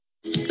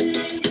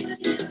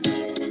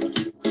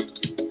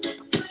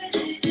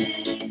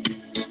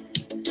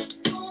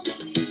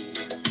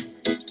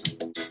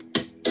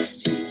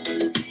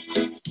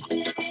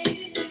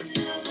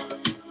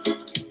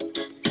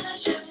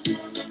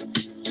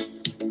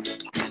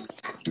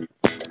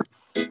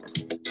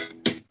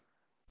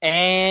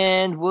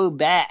And we're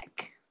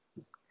back.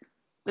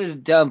 This is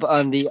Dump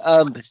on the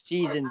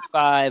Season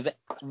 5,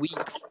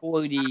 Week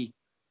 40.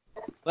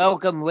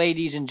 Welcome,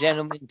 ladies and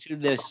gentlemen, to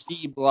the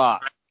C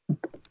Block.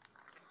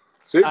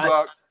 C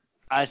Block.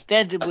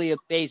 Ostensibly a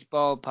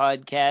baseball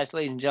podcast.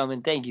 Ladies and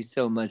gentlemen, thank you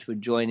so much for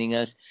joining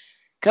us.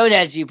 Coming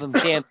at you from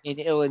Champaign,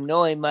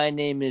 Illinois, my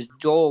name is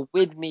Joel.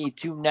 With me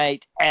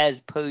tonight,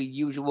 as per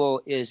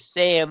usual, is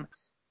Sam.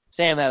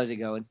 Sam, how's it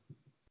going?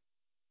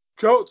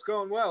 Joe, it's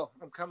going well.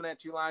 I'm coming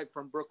at you live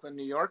from Brooklyn,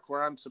 New York,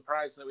 where I'm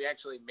surprised that we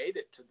actually made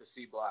it to the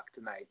C Block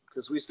tonight,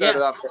 because we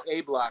started off the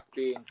A Block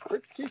being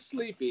pretty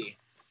sleepy.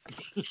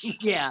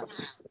 Yeah,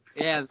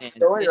 man.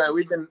 So anyway,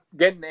 we've been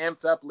getting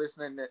amped up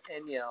listening to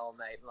Enya all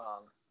night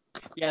long.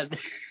 Yeah,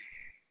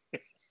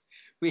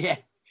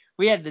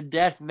 we had the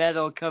death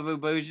metal cover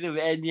version of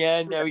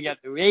Enya, and now we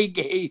got the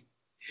reggae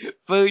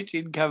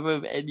version cover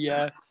of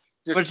Enya.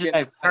 Just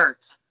getting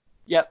hurt.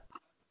 Yep.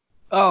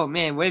 Oh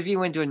man, what if you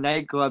went to a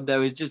nightclub that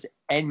was just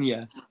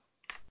Enya?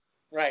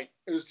 Right.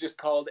 It was just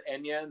called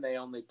Enya, and they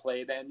only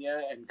played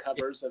Enya and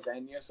covers of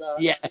Enya songs.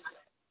 Yeah.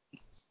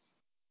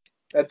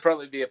 That'd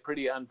probably be a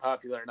pretty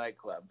unpopular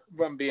nightclub, if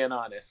I'm being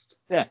honest.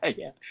 Yeah.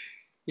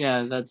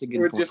 Yeah, that's a good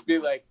point. It would just be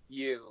like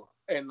you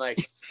and like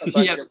a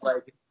bunch of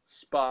like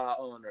spa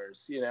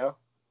owners, you know?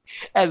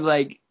 And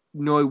like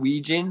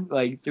Norwegian,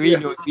 like three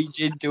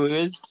Norwegian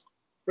tourists.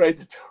 Right,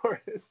 the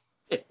tourists.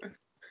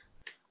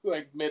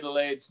 Like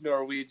middle-aged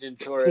Norwegian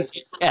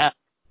tourists. Yeah.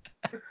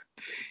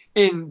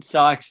 In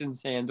socks and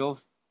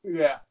sandals.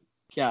 Yeah.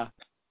 Yeah.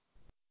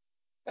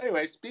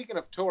 Anyway, speaking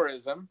of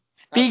tourism.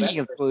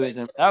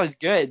 That was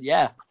good,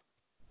 yeah.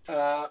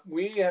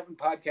 We haven't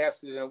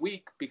podcasted in a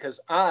week because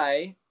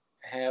I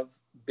have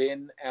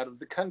been out of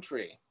the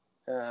country.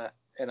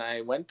 And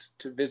I went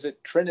to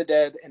visit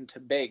Trinidad and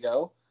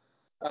Tobago.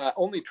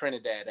 Only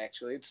Trinidad,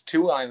 actually. It's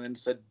two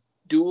islands, a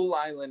dual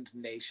island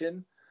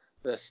nation.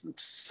 The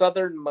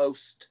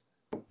southernmost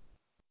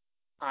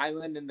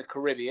island in the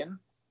Caribbean,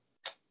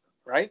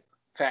 right?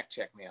 Fact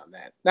check me on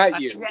that.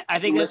 Not you. I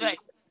think that's right.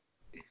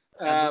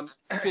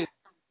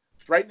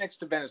 It's right next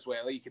to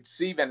Venezuela. You can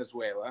see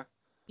Venezuela.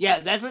 Yeah,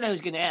 that's what I was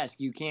going to ask.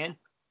 You can?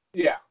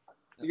 Yeah.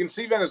 You can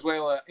see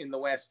Venezuela in the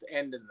west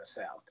and in the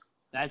south.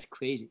 That's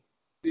crazy.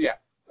 Yeah.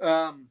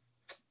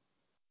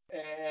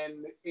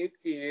 And it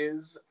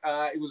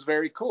was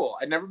very cool.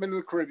 I'd never been to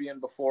the Caribbean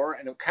before,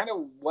 and it kind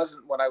of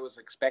wasn't what I was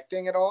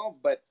expecting at all,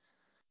 but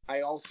I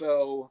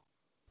also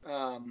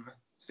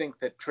think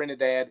that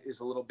Trinidad is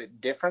a little bit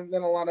different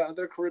than a lot of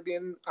other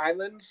Caribbean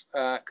islands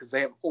because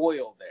they have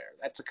oil there.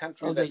 That's a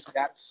country that's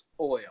got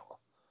oil.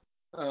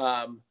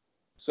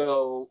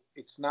 So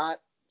it's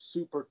not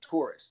super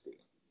touristy.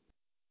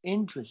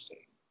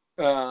 Interesting.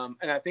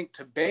 And I think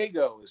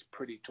Tobago is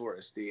pretty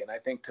touristy, and I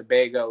think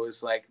Tobago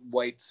is like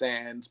white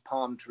sands,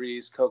 palm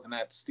trees,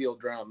 coconuts, steel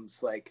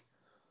drums, like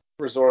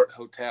resort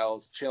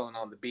hotels, chilling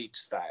on the beach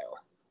style.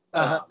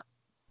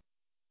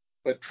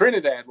 But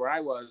Trinidad, where I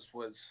was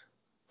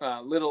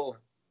little,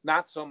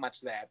 not so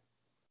much that,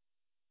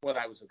 what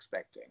I was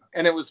expecting.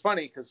 And it was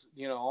funny because,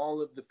 you know, all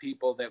of the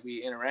people that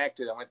we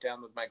interacted, I went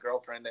down with my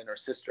girlfriend and her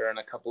sister and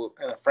a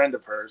friend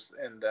of hers,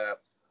 and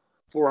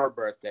for her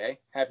birthday.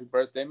 Happy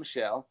birthday,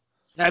 Michelle.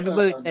 Happy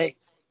birthday.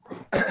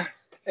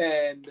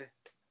 And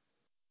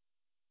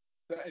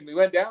we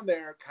went down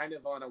there kind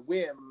of on a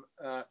whim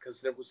because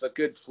there was a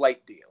good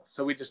flight deal.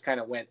 So we just kind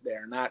of went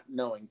there not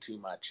knowing too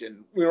much.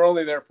 And we were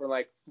only there for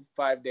like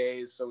 5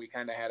 days. So we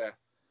kind of had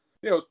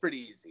it was pretty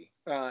easy.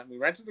 We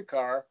rented a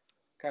car,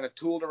 kind of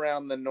tooled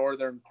around the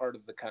northern part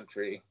of the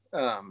country.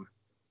 But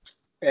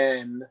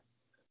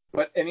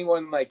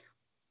anyone like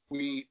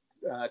we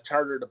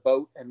chartered a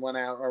boat and went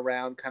out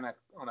around kind of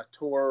on a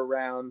tour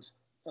around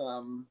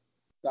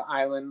the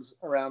islands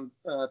around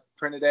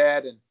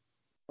Trinidad and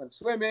went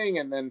swimming,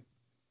 and then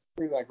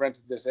we like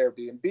rented this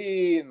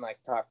Airbnb and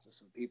like talked to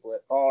some people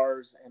at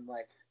bars, and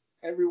like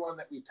everyone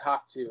that we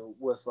talked to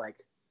was like,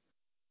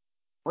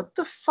 what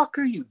the fuck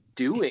are you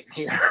doing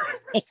here?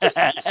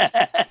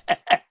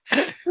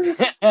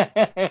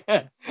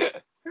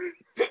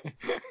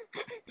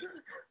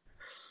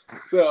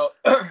 So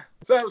that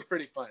was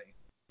pretty funny.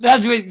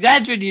 That's when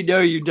you know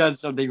you've done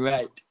something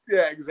right.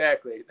 Yeah,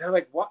 exactly. They're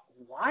like, what?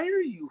 Why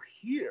are you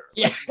here?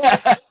 Yeah.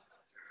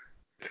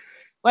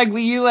 Like, were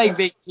you like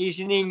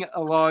vacationing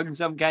along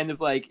some kind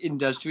of like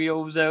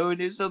industrial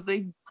zone or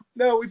something?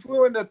 No, we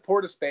flew into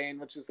Port of Spain,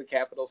 which is the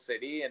capital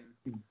city, and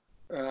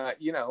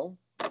you know,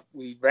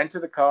 we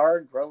rented a car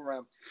and drove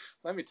around.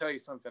 Let me tell you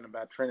something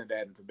about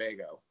Trinidad and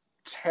Tobago.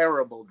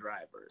 Terrible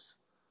drivers.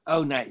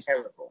 Oh, nice.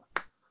 Terrible.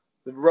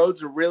 The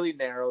roads are really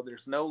narrow.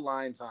 There's no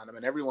lines on them,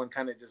 and everyone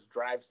kind of just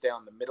drives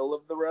down the middle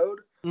of the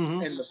road.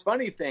 Mm-hmm. And the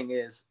funny thing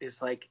is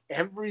like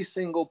every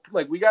single,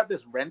 like we got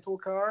this rental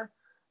car,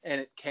 and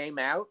it came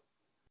out,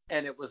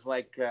 and it was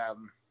like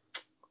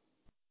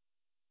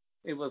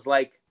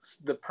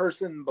the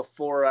person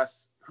before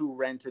us who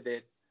rented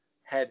it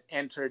had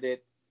entered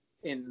it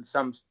in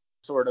some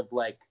sort of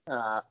like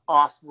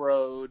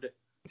off-road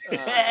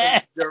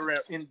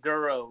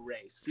enduro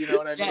race. You know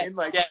what I mean?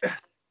 Like,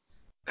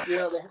 you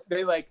know,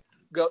 they like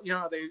go, you know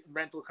how they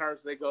rental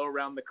cars, they go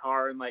around the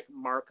car and like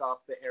mark off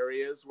the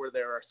areas where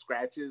there are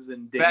scratches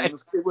and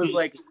dings. It was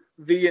like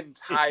the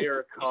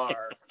entire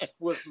car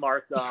was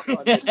marked off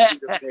on this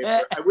sheet of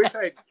paper. I wish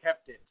I had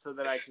kept it so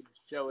that I could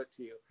show it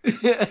to you.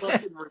 It's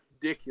fucking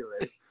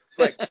ridiculous.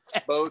 Like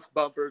both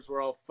bumpers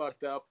were all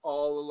fucked up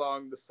all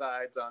along the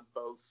sides on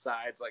both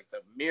sides. Like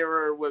the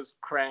mirror was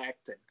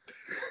cracked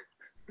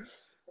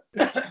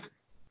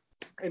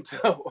and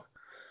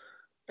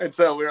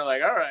so we were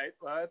like, all right,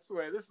 well, that's the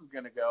way this is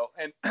going to go.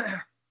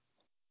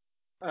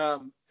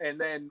 And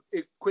then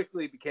it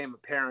quickly became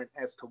apparent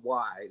as to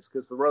why,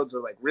 because the roads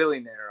are like really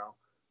narrow.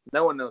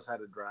 No one knows how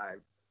to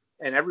drive.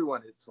 And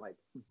everyone is like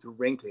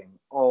drinking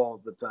all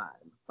the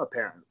time,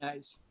 apparently.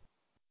 Nice.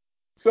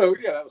 So,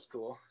 yeah, that was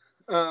cool.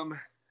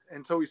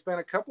 And so we spent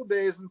a couple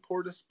days in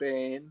Port of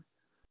Spain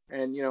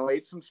and, you know,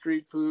 ate some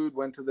street food,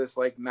 went to this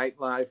like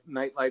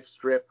nightlife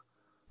strip,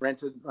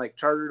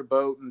 chartered a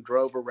boat and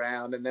drove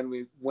around. And then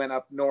we went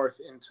up north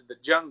into the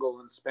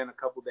jungle and spent a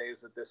couple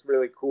days at this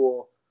really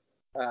cool,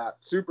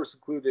 super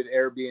secluded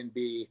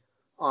Airbnb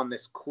on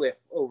this cliff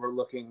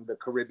overlooking the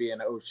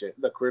Caribbean Ocean,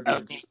 the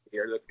Caribbean Sea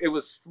here. It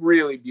was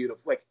really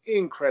beautiful, like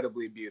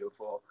incredibly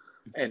beautiful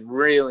and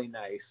really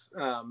nice.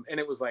 And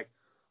it was like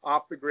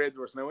off the grid.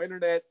 There was no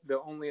internet. The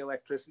only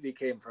electricity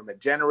came from a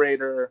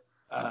generator.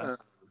 But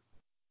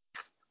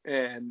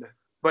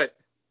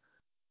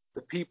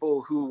the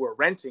people who were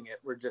renting it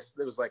were just,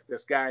 it was like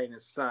this guy and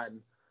his son,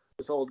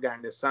 this old guy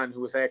and his son,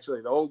 who was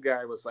actually, the old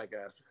guy was like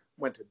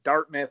went to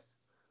Dartmouth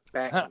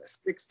back in the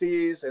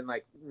 60s. And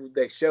like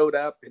we showed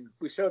up and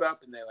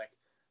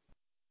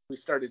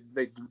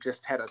they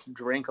just had us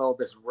drink all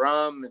this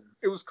rum and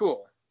it was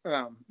cool.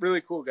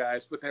 Really cool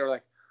guys. But they were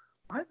like,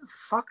 why the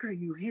fuck are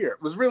you here?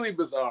 It was really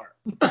bizarre.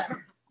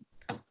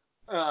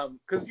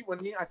 Because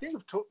I think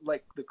of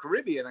like the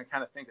Caribbean, I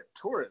kind of think of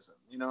tourism.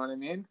 You know what I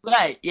mean?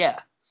 Right.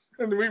 Yeah.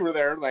 And we were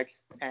there like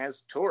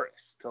as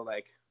tourists to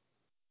like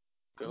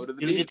go to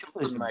the beach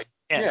and like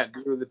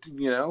do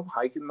the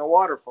hike in the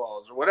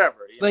waterfalls or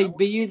whatever. But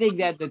you think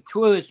that the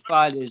tourist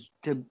spot is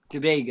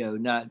Tobago,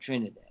 not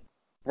Trinidad?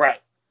 Right.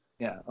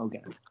 Yeah.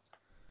 Okay.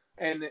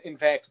 And in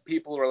fact,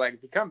 people were like,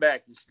 if you come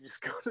back, you should just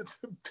go to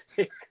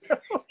Tobago.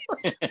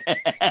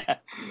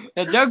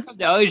 And don't go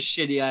to our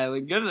shitty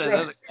island. Go to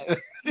another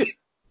island.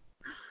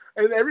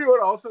 And everyone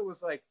also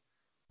was like,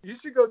 you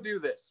should go do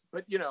this,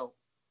 but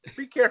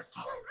be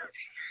careful.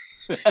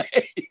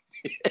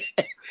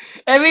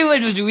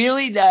 Everyone was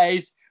really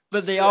nice,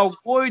 but they all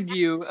warned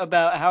you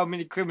about how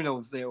many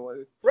criminals there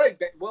were. Right.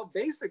 Well,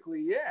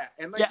 basically, yeah.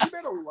 And like we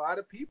met a lot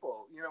of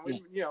people,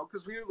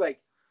 because we were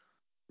like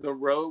the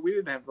road. We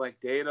didn't have like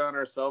data on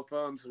our cell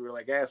phones, so we were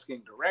like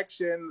asking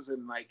directions,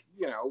 and like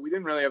we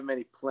didn't really have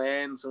many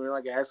plans, so we were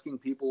like asking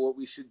people what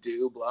we should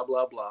do, blah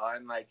blah blah,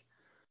 and like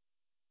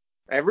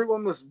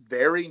everyone was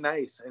very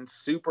nice and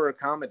super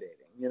accommodating.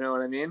 You know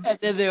what I mean? And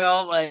then they're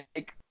all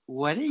like,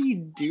 "What are you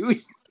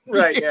doing?"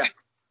 Right. Yeah.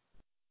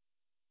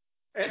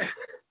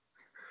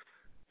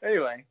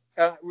 Anyway,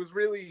 it was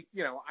really,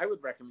 I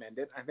would recommend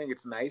it. I think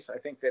it's nice. I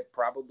think that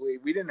probably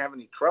we didn't have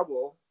any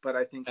trouble, but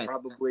I think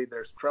probably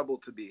there's trouble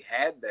to be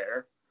had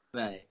there.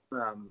 Right.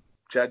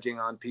 Judging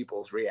on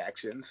people's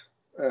reactions.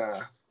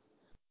 But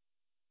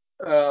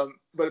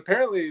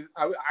apparently,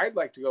 I'd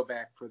like to go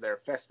back for their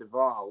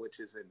festival, which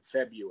is in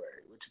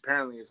February, which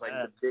apparently is like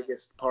the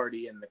biggest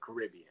party in the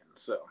Caribbean.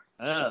 So.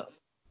 Oh.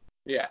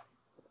 Yeah.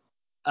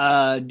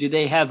 Do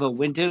they have a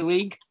winter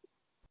league?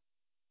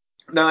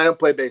 No, I don't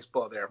play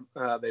baseball there.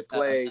 They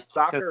play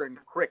soccer and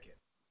cricket.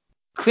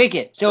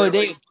 Cricket. So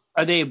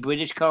are they a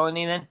British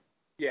colony then?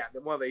 Yeah,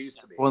 well, they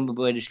used to be. Former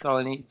British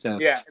colony. So.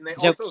 Yeah, and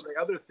the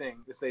other thing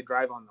is they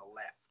drive on the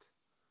left.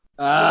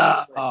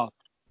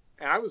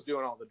 And I was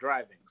doing all the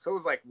driving, so it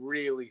was like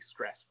really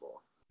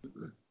stressful.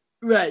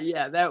 Right.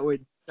 Yeah, that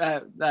would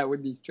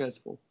be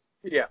stressful.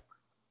 Yeah.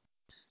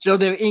 So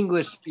they're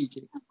English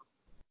speaking.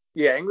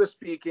 Yeah, English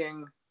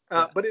speaking.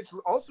 But it's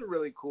also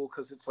really cool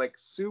because it's like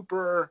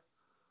super.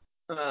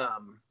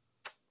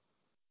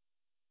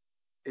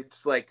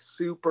 It's like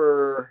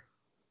super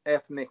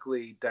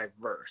ethnically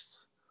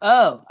diverse.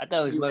 Oh, I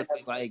thought it was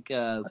mostly like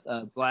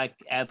Black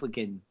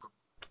African.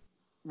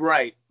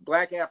 Right,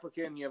 Black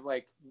African. You have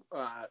like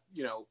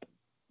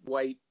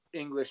white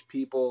English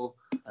people.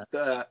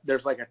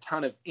 There's like a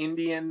ton of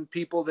Indian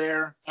people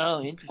there.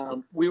 Oh,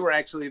 interesting. We were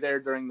actually there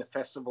during the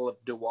festival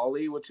of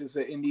Diwali, which is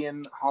an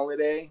Indian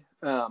holiday.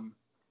 And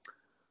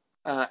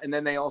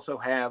then they also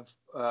have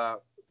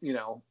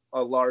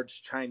a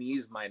large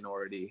Chinese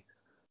minority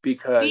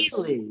because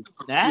really?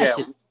 That's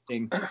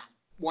interesting.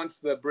 Once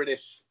the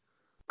British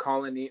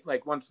got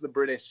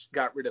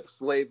rid of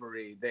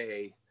slavery,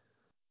 they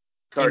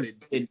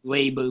started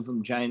labor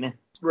from China.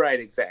 Right,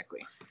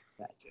 exactly.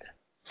 Gotcha.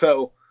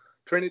 So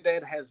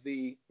Trinidad has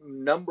the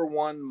number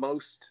one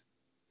most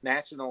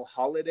national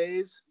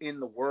holidays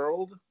in the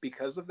world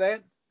because of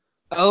that.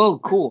 Oh,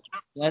 cool.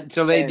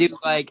 So they do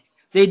like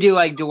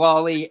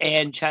Diwali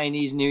and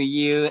Chinese New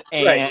Year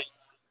and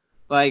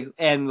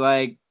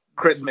like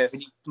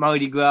Christmas,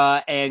 Mardi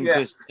Gras and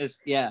Christmas.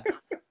 Yeah,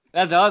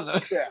 that's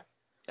awesome. Yeah,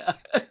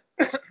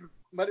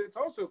 But it's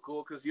also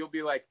cool because you'll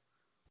be like,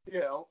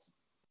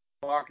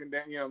 walking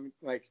down,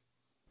 like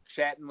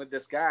chatting with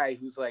this guy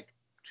who's like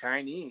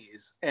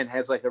Chinese and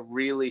has like a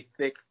really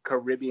thick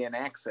Caribbean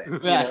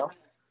accent,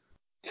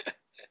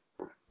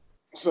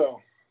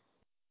 So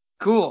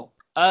cool.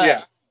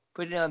 Yeah.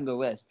 Put it on the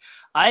list.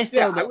 I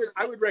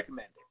would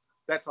recommend it.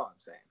 That's all I'm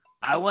saying.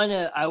 I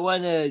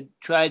wanna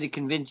try to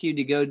convince you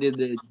to go to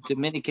the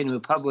Dominican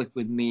Republic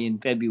with me in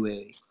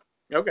February.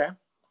 Okay.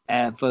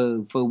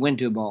 For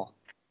winter ball.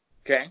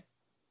 Okay.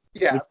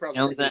 Yeah, Which, I'll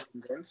probably be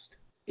convinced.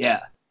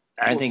 Yeah,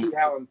 we'll see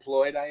how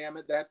employed I am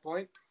at that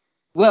point.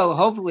 Well,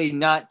 hopefully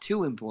not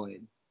too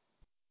employed.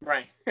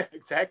 Right.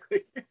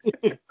 Exactly.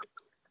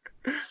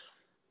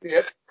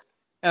 Yep.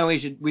 And we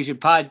should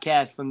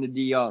podcast from the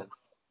DR.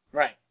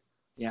 Right.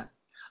 Yeah.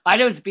 I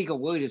don't speak a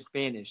word of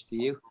Spanish, do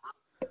you?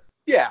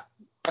 Yeah,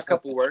 a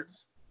couple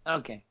words.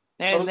 Okay.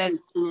 Mostly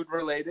food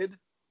related.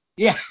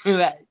 Yeah,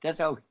 right. That's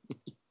all.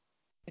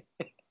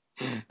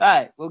 All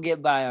right, we'll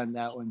get by on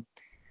that one.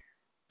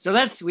 So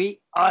that's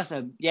sweet.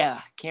 Awesome. Yeah,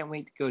 can't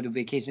wait to go to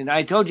vacation.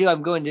 I told you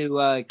I'm going to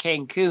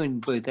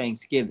Cancun for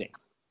Thanksgiving.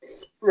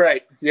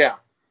 Right, yeah.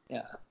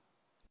 Yeah.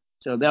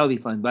 So that'll be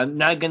fun. But I'm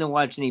not going to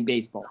watch any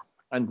baseball,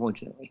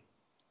 unfortunately.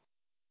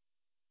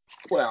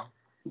 Well,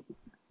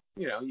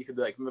 you could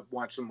like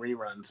watch some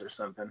reruns or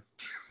something.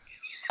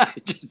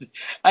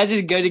 I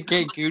just go to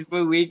Cancun for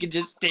a week and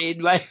just stay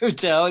in my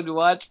hotel and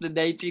watch the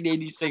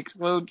 1986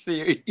 World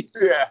Series.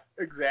 Yeah,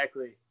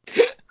 exactly.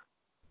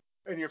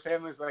 And your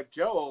family's like,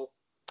 Joel,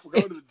 we're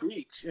going to the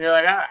beach. And you're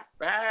like,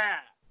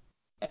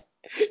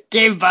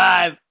 Game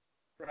 5.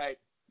 Right.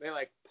 They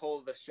like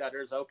pull the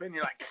shutters open.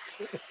 You're like,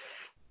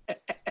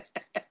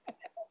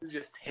 you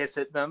just hiss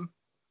at them.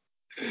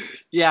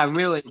 Yeah, I'm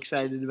really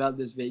excited about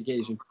this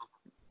vacation.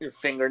 Your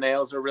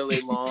fingernails are really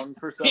long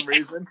for some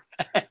reason.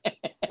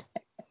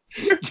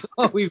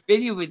 We've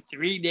been here for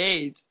 3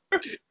 days.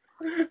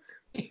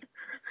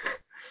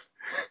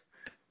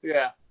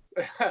 Yeah.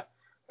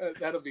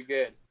 That'll be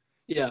good.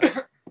 Yeah.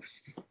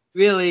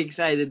 Really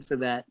excited for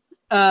that.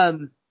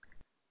 All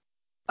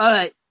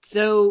right.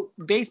 So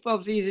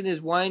baseball season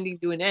is winding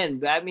to an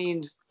end. That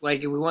means, like,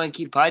 if we want to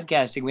keep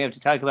podcasting, we have to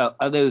talk about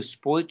other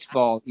sports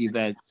ball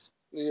events.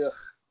 Yeah.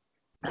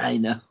 I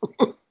know.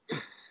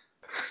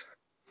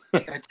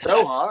 It's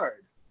so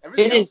hard.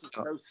 Everything else is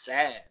so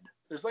sad.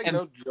 There's like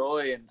no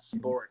joy in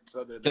sports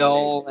other than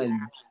dull and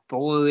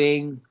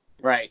boring.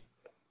 Right.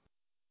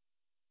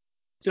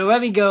 So let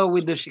me go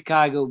with the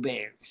Chicago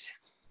Bears.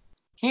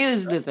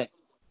 Here's the thing.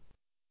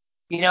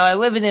 I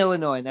live in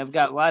Illinois and I've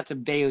got lots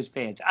of Bears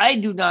fans. I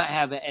do not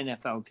have an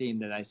NFL team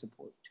that I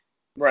support.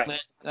 Right.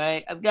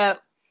 I've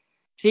got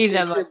teams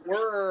that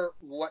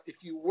if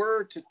you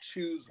were to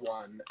choose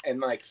one and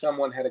like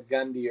someone had a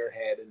gun to your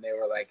head and they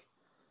were like,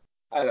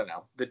 I don't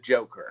know, the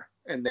Joker,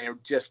 and they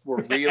just were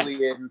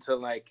really into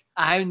like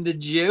I'm the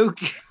joke.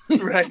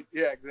 Right.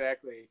 Yeah,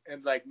 exactly.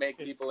 And like make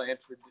people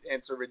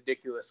answer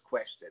ridiculous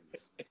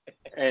questions.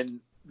 And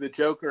the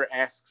Joker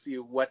asks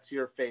you, what's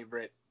your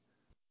favorite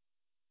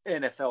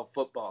NFL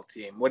football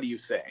team? What do you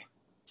say?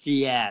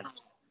 Seattle.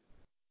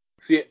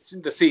 See, it's the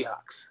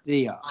Seahawks.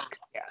 Seahawks.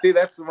 Yeah. See,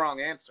 that's the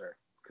wrong answer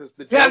because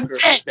the Joker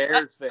is a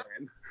Bears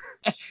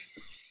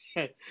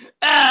fan.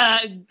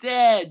 I'm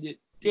dead.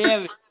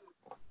 Damn it.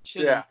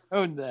 Should have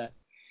known that.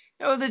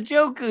 No, the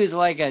Joker is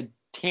like a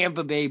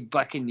Tampa Bay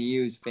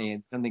Buccaneers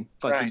fan. Something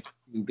fucking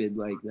stupid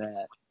like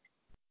that.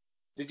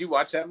 Did you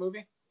watch that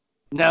movie?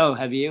 No,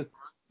 have you?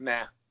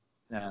 Nah.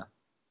 No.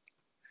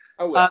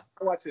 I will. I'll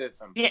watch it at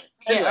some point.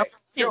 Yeah.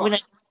 Anyway,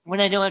 when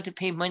I don't have to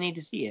pay money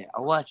to see it,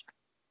 I'll watch it.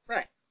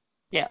 Right.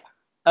 Yeah.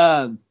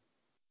 The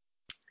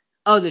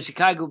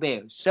Chicago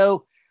Bears.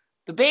 So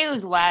the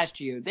Bears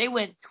last year, they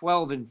went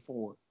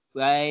 12-4,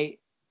 right?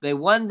 They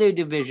won their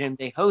division.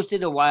 They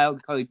hosted a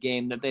wild card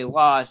game that they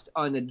lost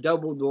on a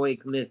double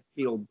doink missed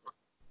field.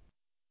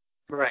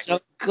 Right. So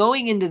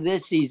going into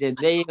this season,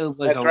 That's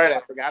right. I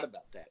forgot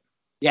about that.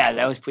 Yeah,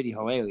 that was pretty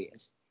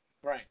hilarious.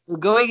 Right. So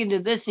going into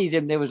this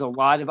season, there was a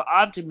lot of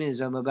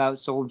optimism about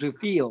Soldier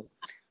Field.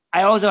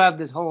 I also have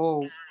this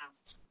whole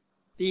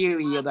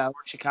theory about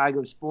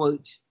Chicago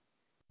sports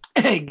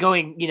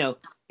going,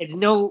 it's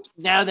now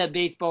that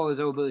baseball is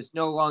over, it's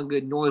no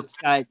longer north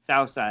side,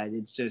 south side.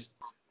 It's just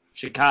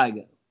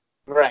Chicago.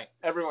 Right.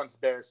 Everyone's a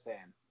Bears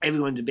fan.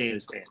 Everyone's a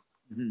Bears fan.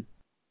 Mm-hmm.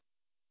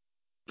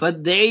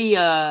 But they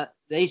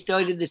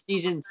started the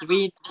season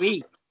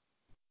 3-3,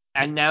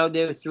 and now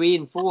they're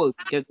 3-4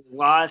 because they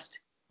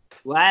lost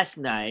last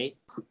night,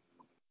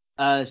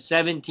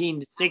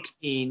 17-16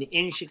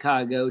 in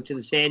Chicago to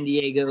the San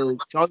Diego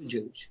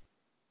Chargers.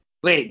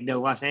 Wait, the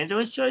Los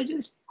Angeles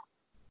Chargers?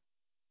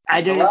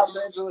 The Los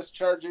Angeles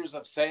Chargers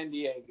of San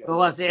Diego. The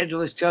Los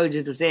Angeles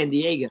Chargers of San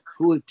Diego,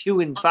 who are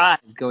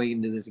 2-5 going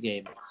into this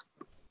game.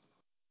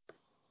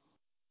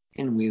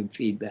 And weird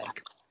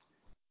feedback.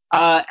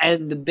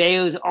 And the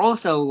Bears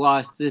also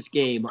lost this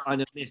game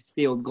on a missed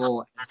field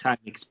goal as time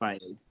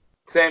expired.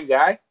 Same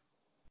guy?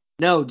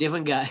 No,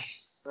 different guy.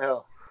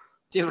 Oh.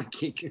 Different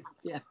kicker.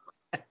 Yeah.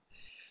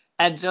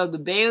 And so the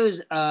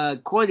Bears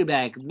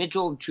quarterback,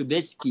 Mitchell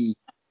Trubisky,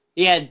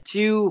 he had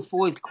 2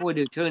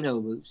 fourth-quarter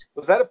turnovers.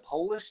 Was that a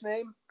Polish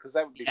name? Because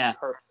that would be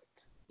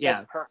perfect. Yeah.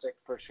 That's perfect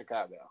for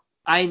Chicago.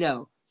 I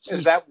know.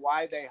 Is that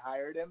why they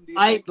hired him, do you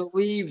I think?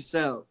 believe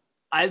so.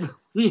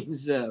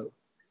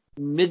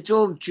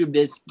 Mitchell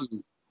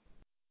Trubisky,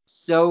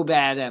 so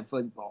bad at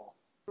football.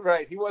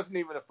 Right. He wasn't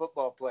even a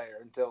football player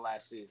until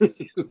last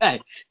season.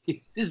 Right.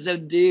 He's just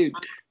some dude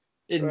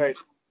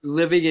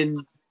living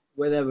in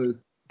whatever.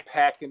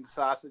 Packing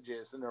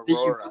sausages in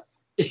Aurora.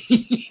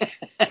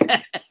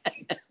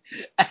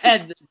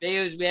 And the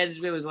Bears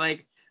management was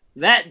like,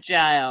 that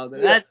child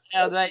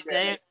right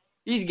there,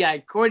 he's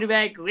got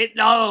quarterback written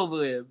all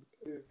over him.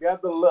 He's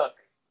got the look.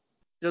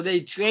 So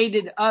they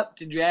traded up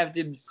to draft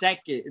him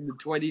second in the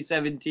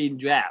 2017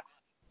 draft.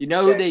 You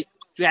know who they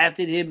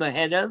drafted him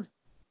ahead of?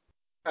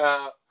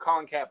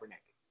 Colin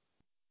Kaepernick.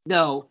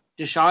 No,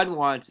 Deshaun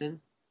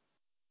Watson.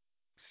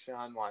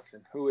 Deshaun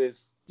Watson, who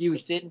is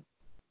Houston,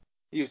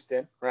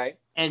 right?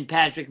 And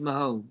Patrick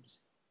Mahomes.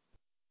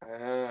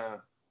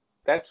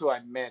 That's who I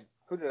meant.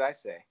 Who did I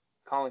say?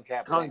 Colin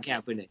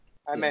Kaepernick.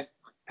 I meant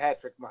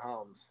Patrick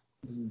Mahomes.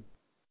 Mm-hmm.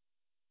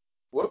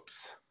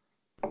 Whoops.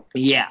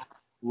 Yeah.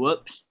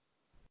 Whoops.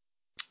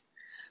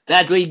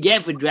 That's what you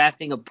get for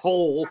drafting a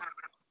Pole.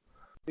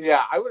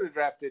 Yeah, I would have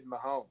drafted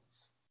Mahomes.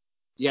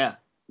 Yeah.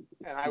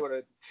 And I would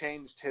have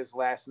changed his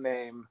last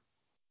name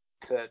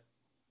to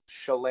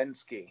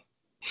Shalensky.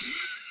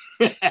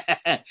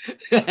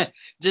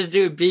 Just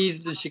to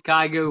appease the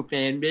Chicago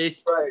fan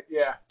base. Right,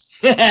 yeah.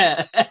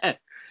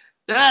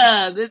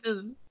 This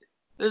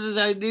is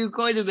our new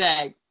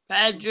quarterback,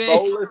 Patrick.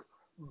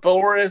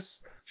 Boris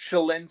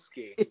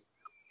Shalensky.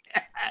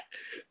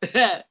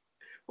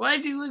 Why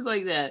does he look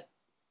like that?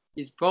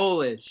 He's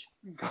Polish.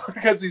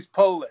 Because he's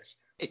Polish.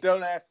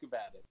 Don't ask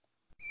about it.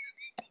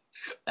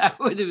 That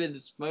would have been a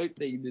smart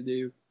thing to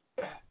do.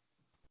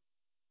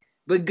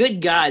 But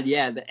good God,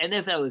 yeah, the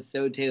NFL is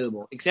so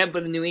terrible. Except for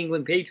the New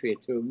England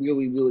Patriots, who are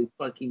really, really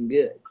fucking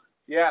good.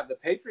 Yeah, the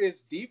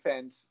Patriots'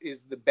 defense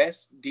is the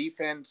best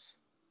defense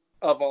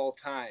of all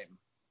time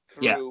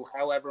through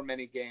however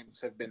many games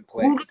have been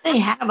played. Who do they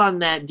have on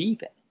that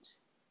defense?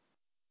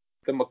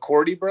 The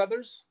McCourty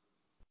brothers.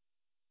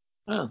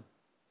 Oh.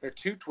 They're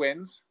 2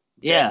 twins.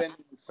 Yeah. Devin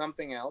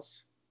something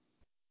else.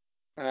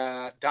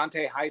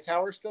 Dante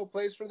Hightower still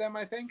plays for them,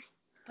 I think.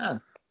 Huh.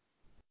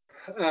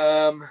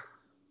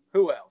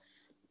 Who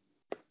else?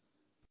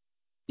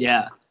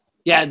 Yeah.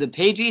 Yeah, the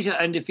Patriots are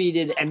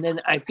undefeated, and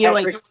then I feel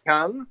Patrick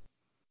Chung?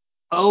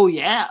 Oh,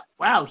 yeah.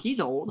 Wow, he's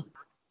old.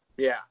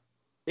 Yeah.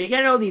 They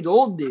got all these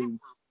old dudes.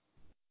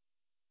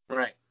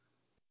 Right.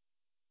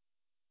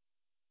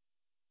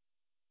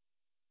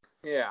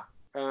 Yeah.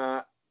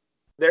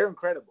 They're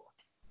incredible.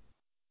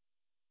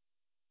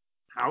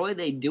 How are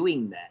they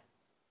doing that?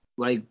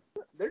 Like,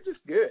 they're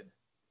just good.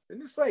 They're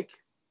just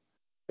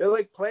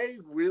they're play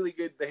really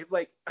good. They have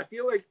I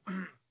feel like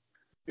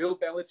Bill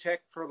Belichick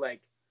for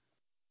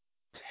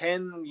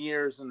 10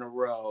 years in a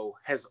row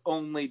has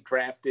only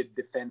drafted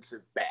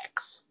defensive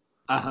backs.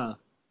 Uh-huh.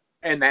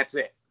 And that's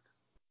it.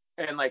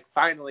 And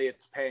finally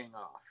it's paying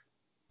off.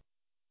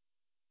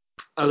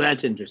 Oh,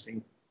 that's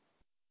interesting.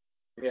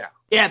 Yeah.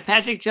 Yeah,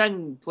 Patrick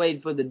Chung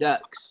played for the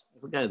Ducks. I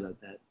forgot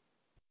about that.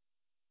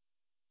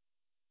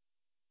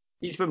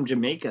 He's from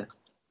Jamaica.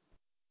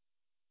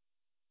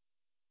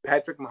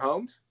 Patrick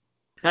Mahomes?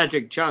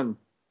 Patrick Chung.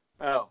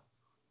 Oh.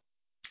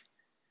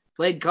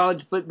 Played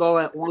college football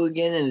at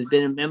Oregon and has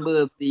been a member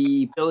of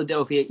the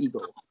Philadelphia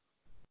Eagles.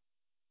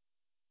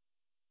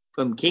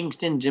 From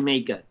Kingston,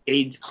 Jamaica,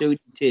 age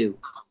 32.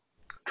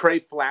 Trey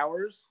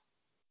Flowers?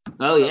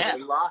 Oh, yeah.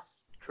 They lost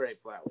Trey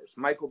Flowers.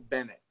 Michael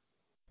Bennett.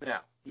 Yeah.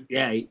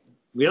 Yeah.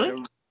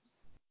 Really?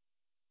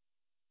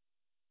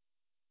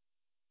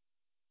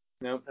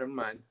 No, never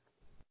mind.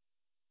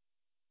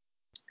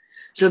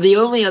 So the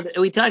only other,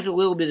 we talked a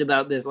little bit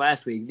about this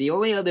last week. The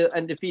only other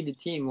undefeated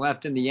team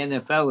left in the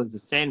NFL is the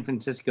San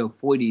Francisco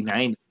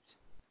 49ers.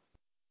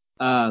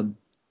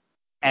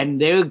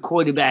 And their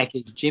quarterback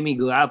is Jimmy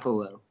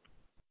Garoppolo.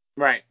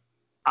 Right.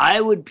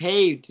 I would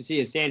pay to see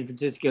a San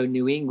Francisco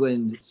New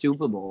England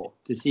Super Bowl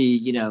to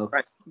see,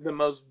 Right. The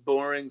most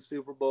boring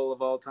Super Bowl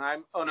of all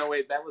time. Oh, no,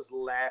 wait, that was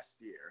last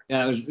year.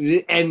 Yeah,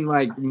 and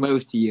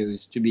most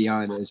years, to be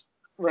honest.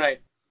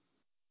 Right.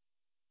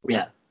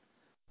 Yeah.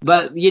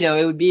 But,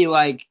 it would be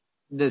like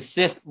the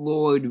Sith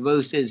Lord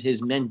versus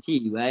his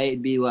mentee, right?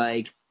 It'd be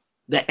like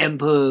the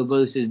Emperor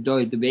versus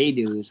Darth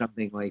Vader or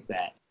something like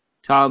that.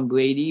 Tom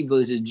Brady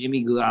versus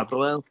Jimmy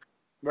Garoppolo.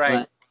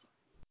 Right.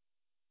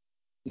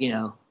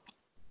 But,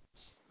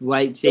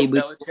 lightsaber.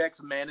 Bill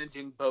Belichick's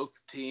managing both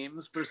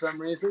teams for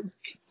some reason.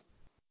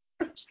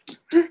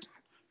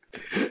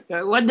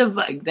 What the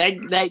fuck?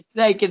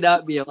 That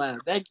cannot be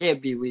allowed. That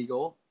can't be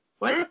legal.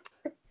 What?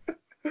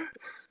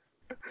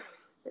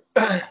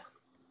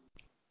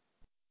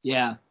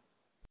 Yeah.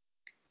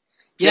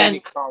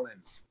 Jamie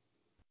Collins.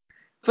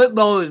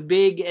 Football is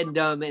big and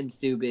dumb and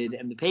stupid,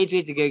 and the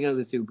Patriots are going to go to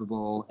the Super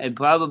Bowl and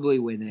probably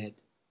win it.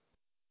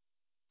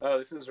 Oh,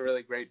 this is a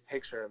really great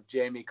picture of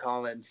Jamie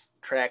Collins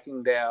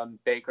tracking down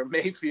Baker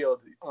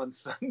Mayfield on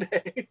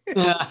Sunday.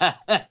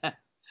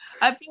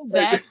 I feel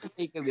bad for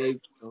Baker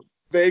Mayfield.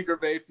 Baker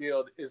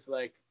Mayfield is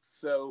like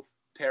so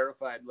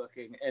terrified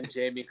looking, and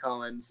Jamie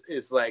Collins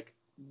is like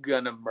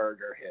gonna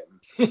murder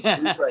him.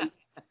 He's like,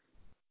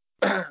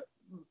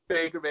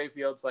 Baker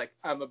Mayfield's like,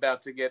 I'm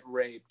about to get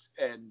raped,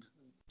 and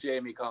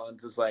Jamie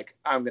Collins is like,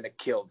 I'm gonna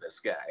kill this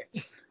guy.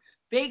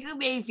 Baker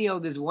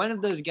Mayfield is one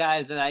of those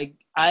guys that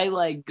I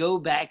like go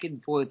back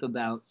and forth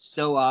about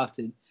so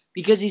often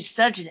because he's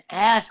such an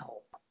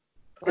asshole.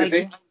 Like,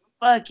 he's a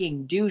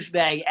fucking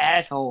douchebag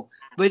asshole.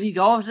 But he's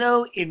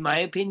also, in my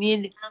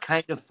opinion,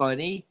 kind of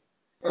funny.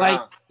 Like,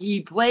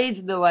 he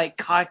plays the, like,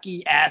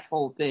 cocky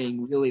asshole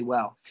thing really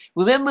well.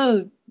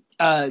 Remember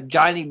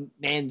Johnny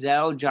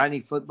Manziel,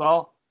 Johnny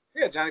Football?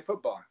 Yeah, Johnny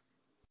Football.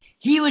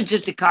 He was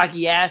just a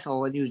cocky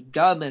asshole, and he was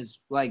dumb as,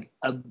 like,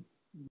 a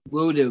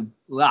load of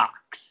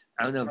rocks.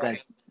 I don't know if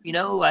that's, you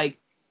know, like,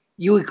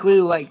 you would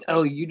clearly like,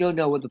 oh, you don't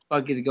know what the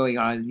fuck is going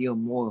on, and you're a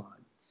moron.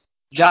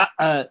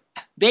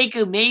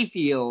 Baker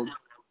Mayfield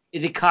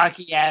is a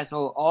cocky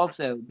asshole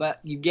also, but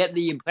you get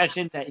the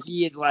impression that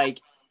he is, like,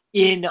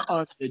 in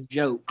on the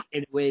joke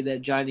in a way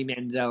that Johnny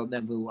Manziel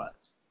never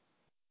was.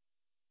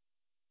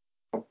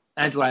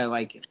 That's why I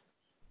like him.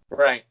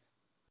 Right.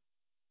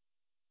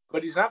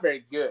 But he's not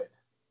very good.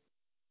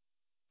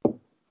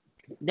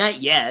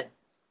 Not yet.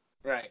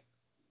 Right.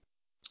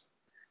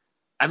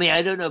 I mean,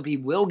 I don't know if he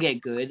will get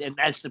good, and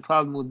that's the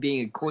problem with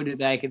being a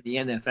quarterback in the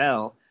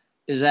NFL,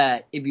 is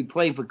that if you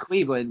play for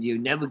Cleveland, you're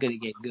never going to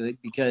get good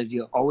because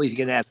you're always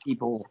going to have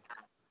people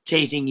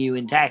chasing you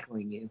and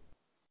tackling you.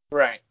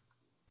 Right.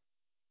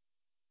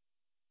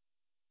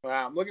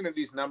 Wow, I'm looking at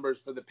these numbers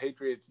for the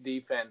Patriots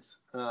defense.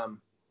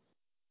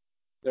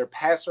 Their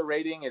passer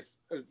rating is,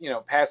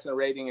 passer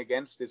rating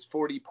against is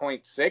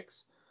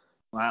 40.6.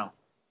 Wow.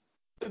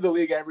 The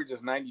league average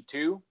is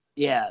 92.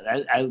 Yeah,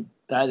 I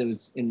thought it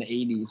was in the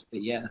 80s,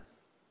 but yeah.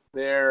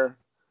 Their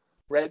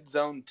red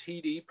zone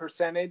TD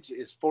percentage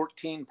is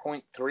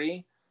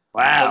 14.3.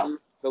 Wow.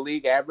 The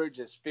league average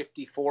is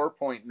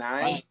 54.9.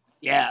 Wow.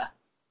 Yeah.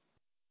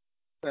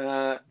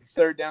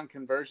 Third down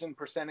conversion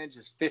percentage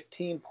is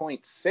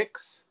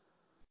 15.6.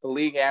 The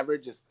league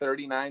average is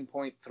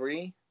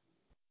 39.3.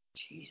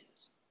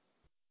 Jesus.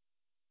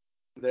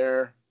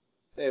 No,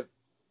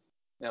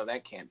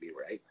 that can't be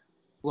right.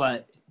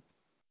 What?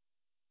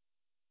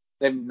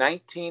 They have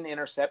 19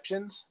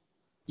 interceptions.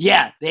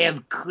 Yeah, they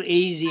have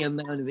crazy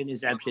amount of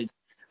interceptions.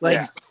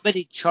 Like,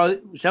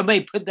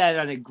 somebody put that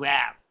on a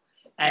graph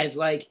as,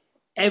 like,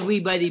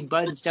 everybody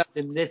bunched up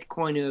in this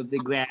corner of the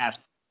graph,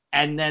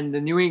 and then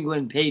the New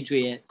England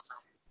Patriots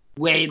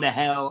way the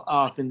hell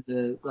off in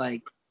the,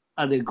 like,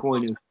 other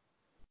corner.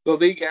 The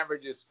league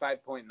average is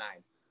 5.9.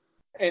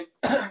 And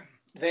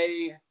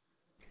they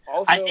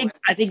also...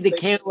 I think the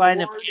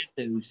Carolina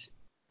Panthers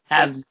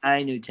have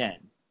 9 or 10.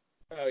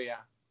 Oh, yeah.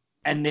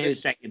 And they're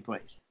second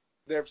place.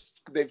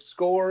 They've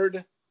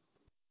scored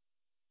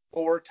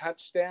 4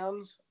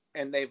 touchdowns,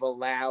 and they've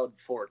allowed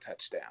 4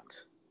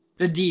 touchdowns.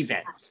 The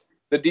defense.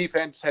 The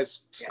defense has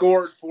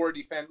scored 4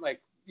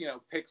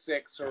 pick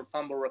six or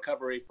fumble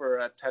recovery for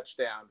a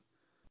touchdown,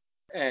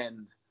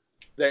 and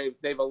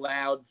they've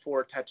allowed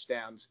 4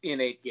 touchdowns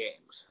in 8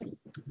 games.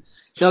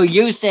 So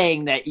you're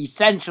saying that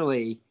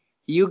essentially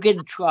you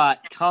could trot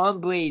Tom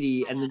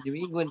Brady and the New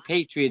England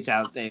Patriots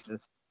out there,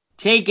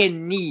 take a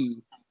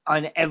knee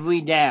on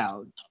every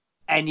down,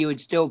 and you would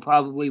still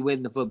probably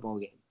win the football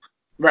game.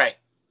 Right.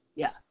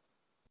 Yeah.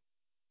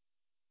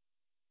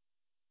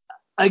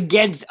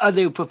 Against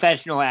other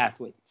professional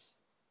athletes.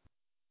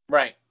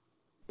 Right.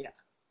 Yeah.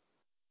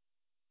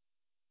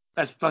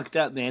 That's fucked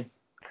up, man.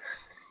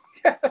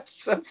 Yeah, that's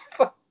so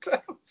fucked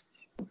up.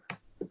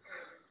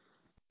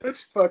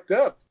 That's fucked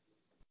up.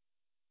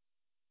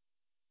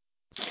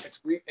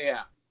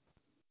 Yeah.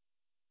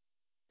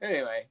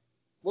 Anyway,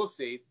 we'll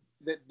see.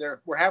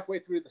 We're halfway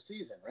through the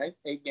season, right?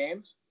 8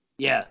 games?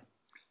 Yeah.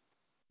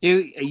 Are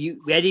you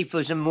ready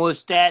for some more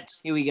stats?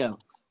 Here we go.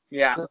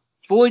 Yeah.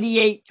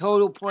 48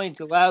 total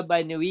points allowed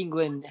by New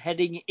England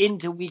heading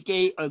into Week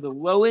 8 are the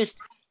lowest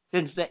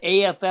since the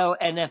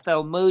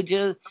AFL-NFL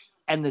merger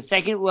and the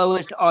second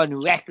lowest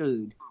on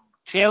record,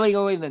 trailing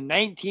only the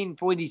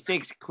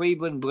 1946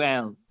 Cleveland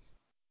Browns.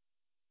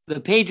 The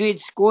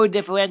Patriots' score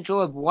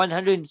differential of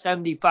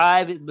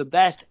 175 is the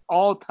best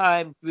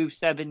all-time through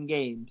 7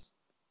 games.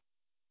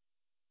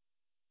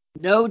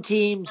 No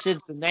team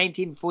since the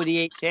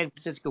 1948 San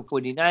Francisco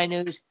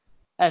 49ers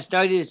has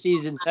started the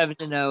season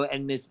 7-0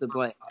 and missed the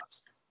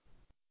playoffs.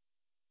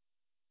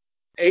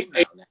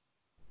 8-0 now.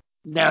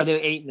 Now they're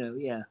 8-0,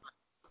 yeah.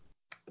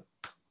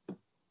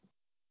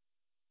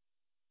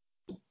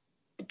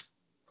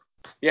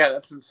 Yeah,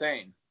 that's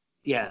insane.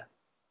 Yeah.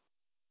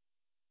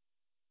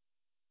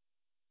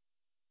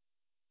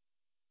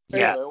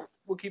 Anyway,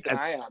 we'll keep an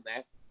eye on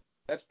that.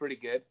 That's pretty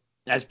good.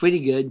 That's pretty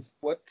good.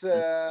 What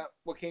can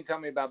you tell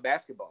me about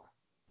basketball?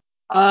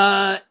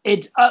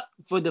 It's up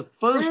for the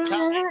first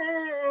time.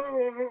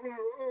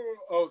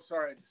 Oh,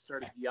 sorry, I just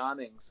started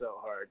yawning so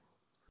hard.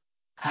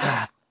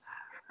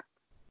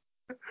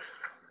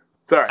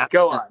 Sorry,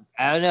 go on.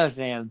 I don't know,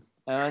 Sam.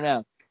 I don't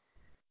know.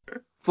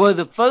 For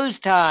the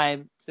first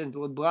time since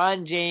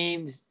LeBron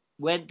James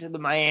went to the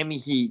Miami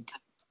Heat,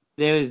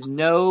 there is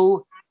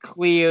no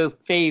clear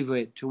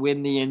favorite to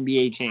win the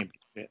NBA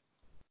championship.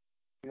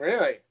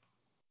 Really?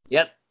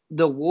 Yep.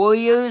 The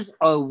Warriors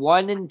are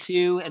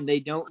 1-2, and they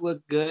don't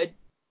look good.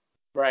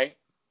 Right.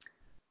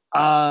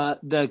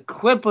 The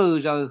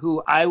Clippers are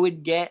who I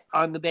would get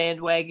on the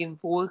bandwagon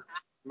for.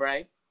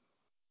 Right.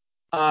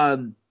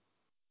 The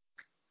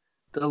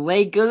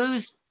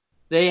Lakers,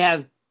 they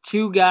have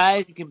two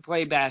guys who can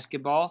play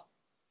basketball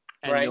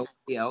and Right.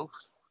 nobody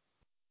else.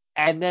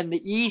 And then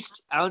the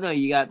East, I don't know,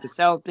 you got the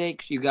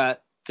Celtics, you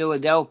got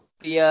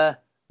Philadelphia,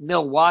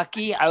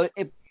 Milwaukee.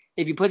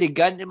 If you put a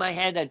gun to my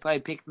head, I'd probably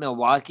pick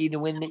Milwaukee to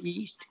win the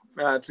East.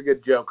 It's a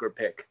good Joker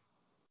pick.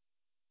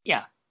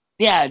 Yeah.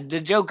 Yeah,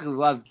 the Joker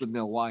loves the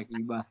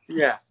Milwaukee Bucks.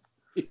 Yeah.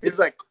 He's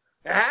like,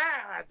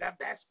 the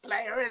best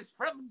player is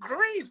from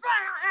Greece.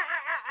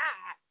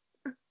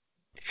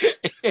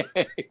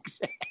 Exactly.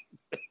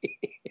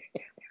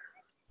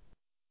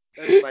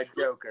 That's my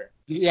Joker.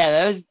 Yeah,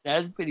 that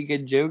was a pretty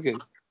good Joker.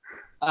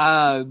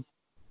 And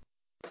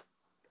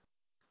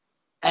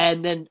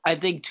then I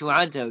think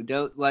Toronto,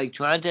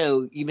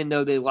 Toronto, even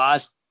though they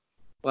lost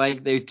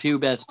like their two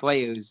best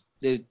players,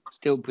 they're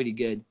still pretty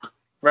good.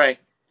 Right.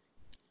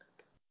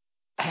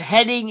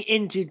 Heading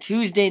into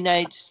Tuesday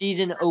night's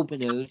season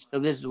openers, so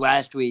this is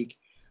last week,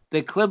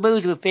 the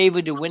Clippers were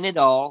favored to win it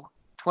all,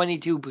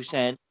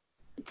 22%,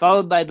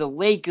 followed by the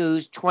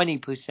Lakers,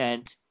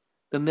 20%,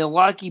 the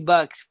Milwaukee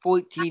Bucks,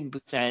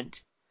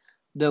 14%,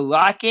 the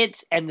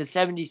Rockets and the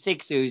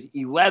 76ers,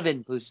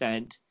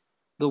 11%,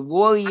 the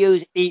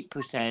Warriors,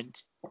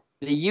 8%,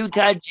 the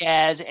Utah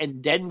Jazz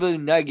and Denver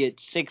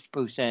Nuggets,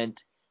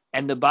 6%,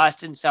 and the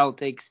Boston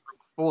Celtics,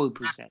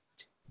 4%.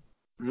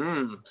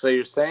 So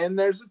you're saying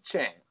there's a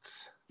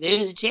chance?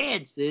 There's a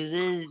chance. There's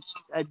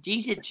a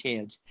decent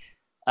chance.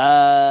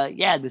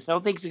 Yeah, the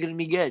Celtics are going to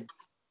be good.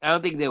 I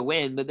don't think they'll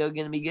win, but they're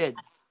going to be good.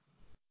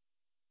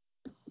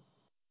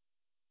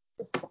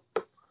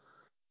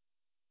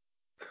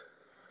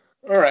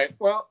 All right.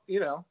 Well,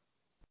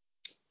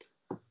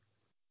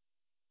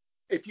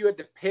 if you had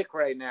to pick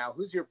right now,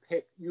 who's your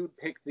pick? You would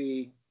pick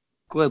the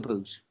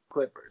Clippers.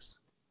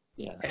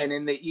 Yeah. And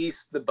in the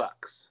East, the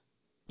Bucks.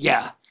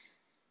 Yeah.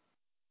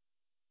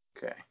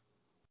 Okay.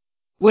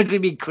 Which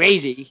would be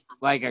crazy,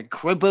 like a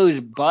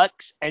Clippers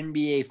Bucks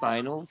NBA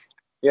Finals.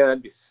 Yeah,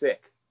 that'd be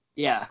sick.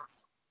 Yeah.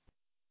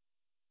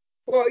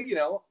 Well,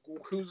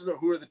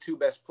 who are the two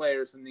best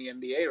players in the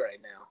NBA right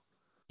now?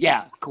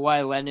 Yeah,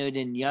 Kawhi Leonard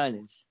and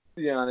Giannis.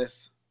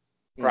 Giannis,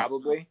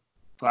 probably. Yeah,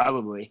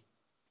 probably.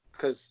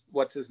 Because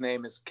what's his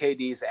name is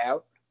KD's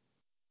out.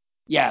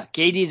 Yeah,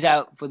 KD's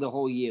out for the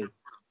whole year.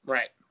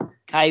 Right.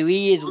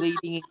 Kyrie is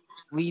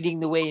leading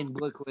the way in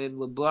Brooklyn.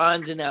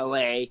 LeBron's in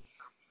LA.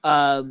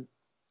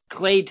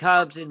 Klay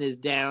Thompson is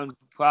down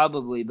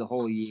probably the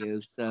whole year,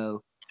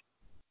 so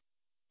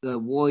the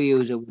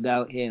Warriors are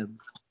without him.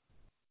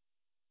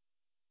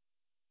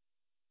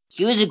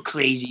 Here's a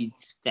crazy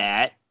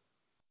stat.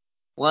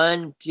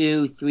 1,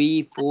 2,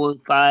 3, 4,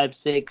 5,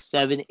 6,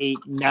 7, 8,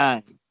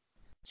 9.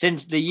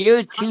 Since the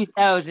year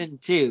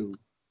 2002,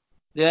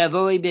 there have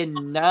only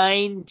been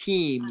 9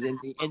 teams in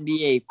the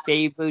NBA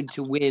favored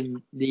to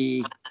win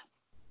the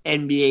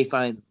NBA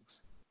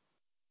Finals.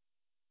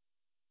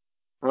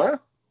 Huh?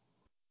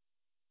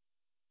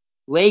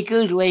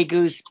 Lakers,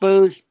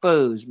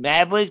 Spurs,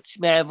 Mavericks,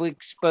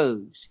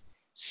 Spurs,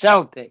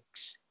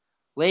 Celtics,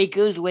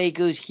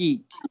 Lakers,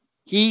 Heat,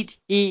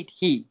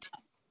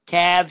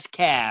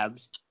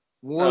 Cavs,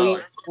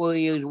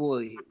 Warriors.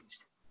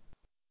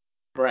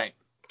 Right.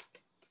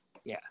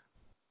 Yeah.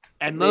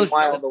 And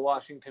meanwhile, the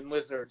Washington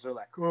Wizards are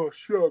like, oh,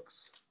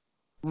 shucks.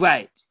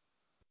 Right.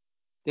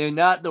 They're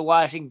not the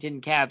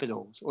Washington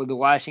Capitals or the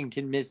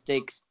Washington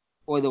Mystics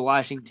or the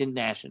Washington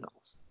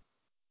Nationals.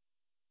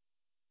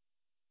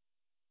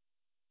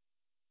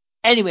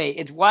 Anyway,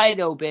 it's wide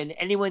open.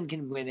 Anyone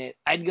can win it.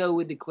 I'd go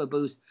with the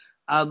Clippers.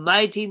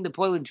 My team, the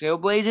Portland Trail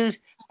Blazers,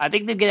 I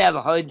think they're going to have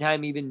a hard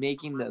time even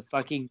making the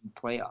fucking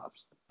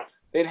playoffs.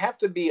 They'd have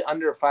to be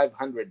under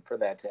 500 for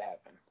that to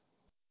happen.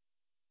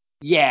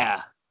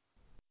 Yeah.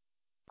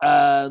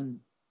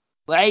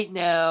 Right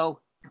now,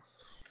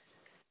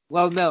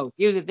 well, no.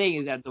 Here's the thing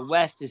is that the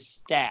West is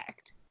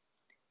stacked.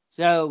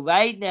 So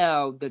right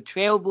now, the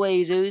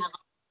Trailblazers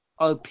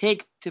are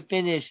picked to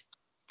finish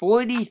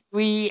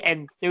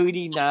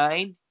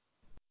 43-39,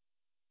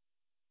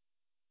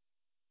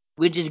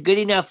 which is good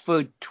enough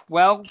for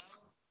 12th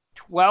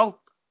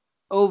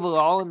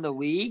overall in the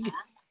league.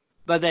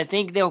 But I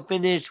think they'll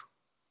finish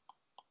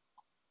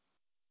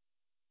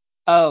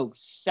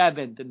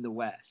 7th in the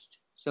West.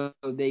 So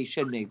they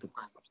should make the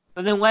playoffs.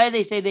 But then why do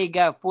they say they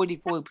got a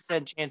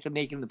 44% chance of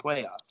making the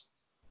playoffs?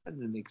 That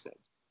doesn't make sense.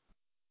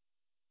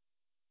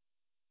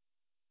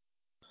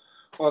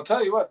 Well, I'll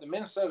tell you what, the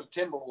Minnesota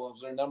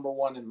Timberwolves are number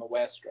 1 in the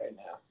West right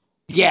now.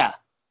 Yeah,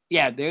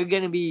 they're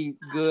going to be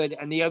good.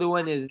 And the other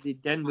one is the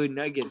Denver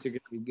Nuggets are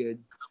going to be good.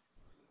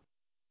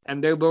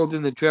 And they're both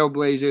in the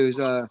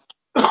Trailblazers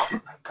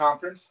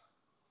Conference?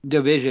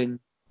 Division.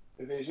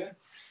 Division?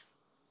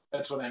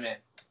 That's what I meant.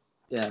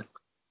 Yeah.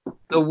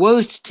 The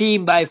worst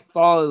team by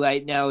far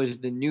right now is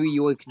the New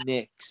York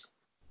Knicks.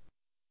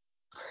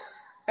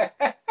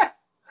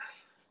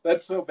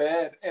 That's so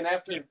bad. And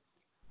after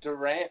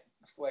Durant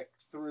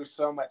threw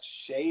so much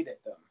shade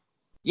at them.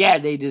 Yeah,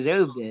 they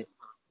deserved it.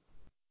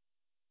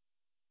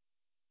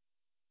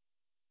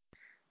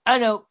 I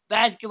know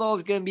basketball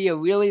is going to be a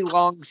really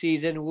long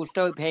season. We'll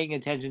start paying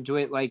attention to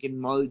it like in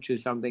March or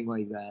something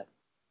like that.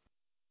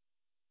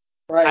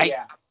 Right,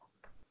 yeah.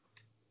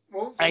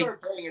 We'll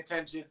start paying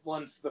attention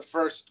once the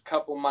first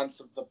couple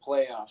months of the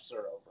playoffs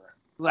are over.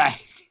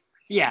 Right.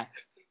 Yeah.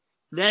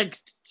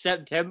 Next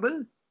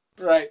September?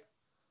 Right.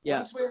 Yeah.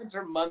 Once we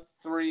enter month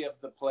 3 of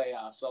the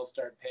playoffs, I'll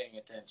start paying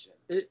attention.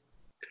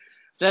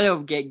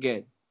 That'll get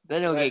good.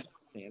 That'll get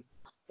good.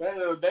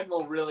 Then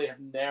we'll really have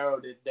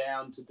narrowed it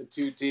down to the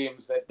 2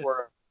 teams that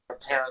were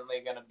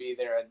apparently going to be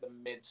there at the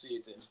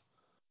mid-season.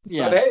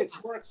 Yeah. But hey, it's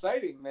more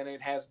exciting than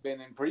it has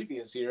been in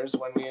previous years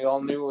when we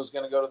all knew it was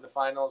going to go to the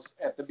finals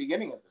at the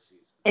beginning of the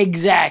season.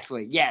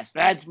 Exactly. Yes,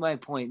 that's my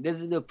point. This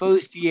is the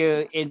first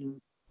year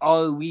in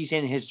all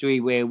recent history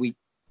where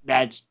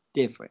that's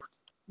different.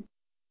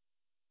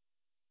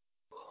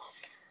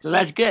 So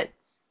that's good.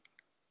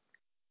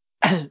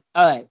 All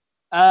right.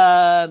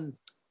 Gosh,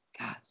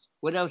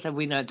 what else have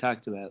we not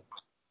talked about?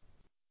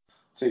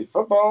 Let's see,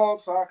 football,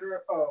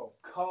 soccer,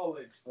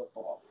 college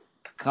football.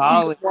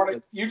 College.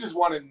 You just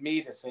wanted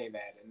me to say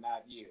that and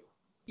not you.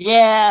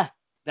 Yeah,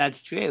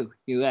 that's true.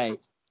 You're right.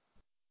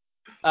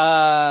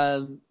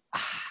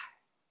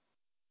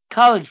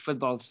 College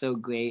football is so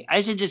great.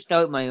 I should just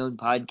start my own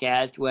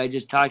podcast where I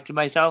just talk to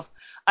myself.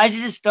 I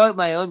should just start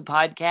my own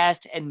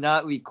podcast and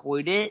not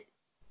record it,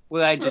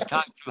 where I just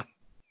talk to myself.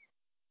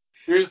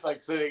 You're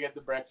just sitting at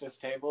the breakfast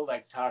table,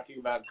 talking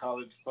about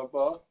college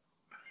football,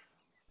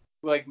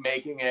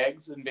 making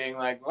eggs and being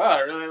like, "Wow,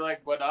 I really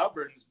like what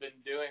Auburn's been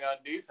doing on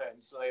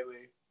defense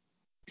lately."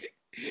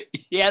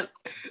 Yep,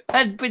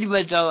 that's pretty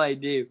much all I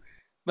do.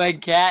 My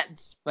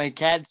cats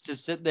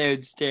just sit there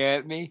and stare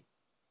at me.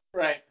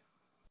 Right.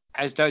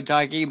 I start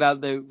talking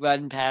about the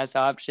run-pass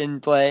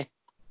option play.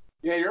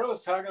 Yeah, you're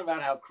always talking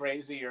about how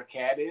crazy your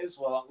cat is.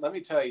 Well, let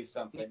me tell you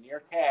something. Your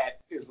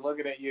cat is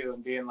looking at you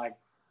and being like,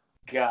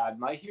 God,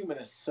 my human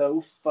is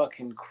so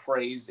fucking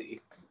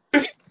crazy.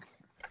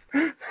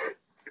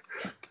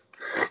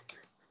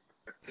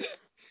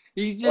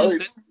 He's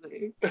just...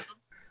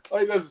 All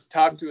he does is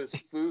talk to his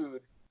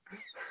food.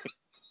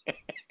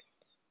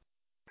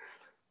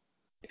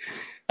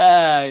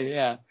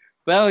 Yeah.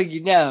 Well,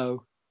 you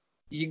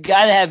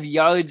gotta have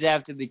yards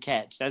after the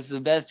catch. That's the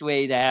best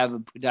way to have a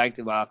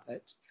productive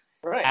offense.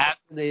 Right.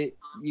 After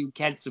you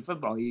catch the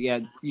football,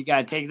 you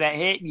gotta take that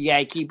hit. You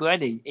gotta keep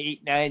running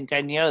 8, 9,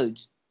 10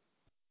 yards.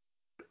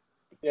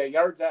 Yeah,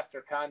 yards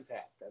after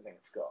contact, I think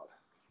it's called.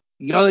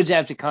 Yards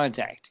after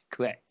contact,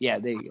 correct? Yeah,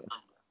 there you go.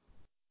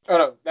 Oh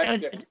no,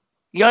 that's different.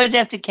 Yards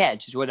after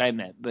catch is what I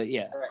meant, but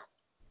yeah.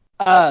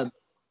 Right.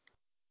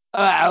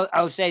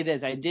 I'll say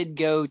this: I did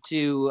go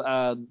to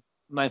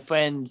my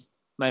friend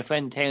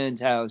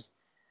Taryn's house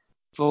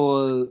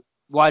for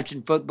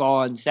watching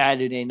football on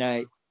Saturday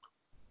night,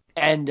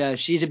 and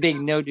she's a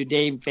big Notre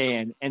Dame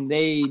fan, and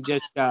they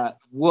just got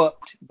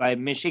whooped by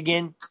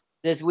Michigan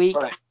this week.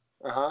 Right.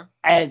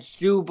 And it's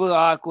super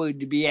awkward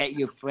to be at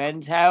your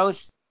friend's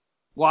house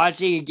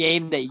watching a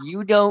game that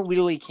you don't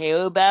really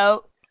care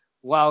about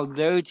while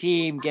their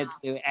team gets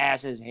their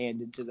asses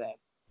handed to them.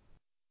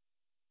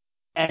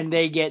 And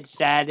they get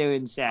sadder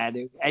and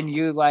sadder. And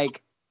you're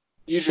like,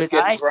 you just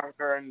get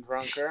drunker and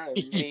drunker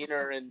and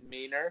meaner and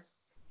meaner.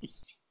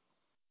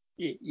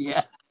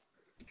 Yeah.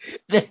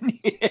 Then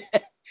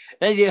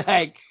you're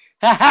like,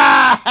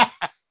 ha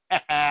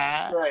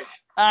ha! Right.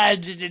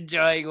 I'm just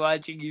enjoying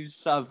watching you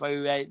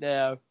suffer right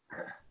now.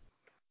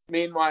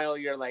 Meanwhile,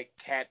 you're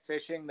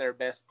catfishing their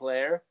best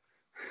player.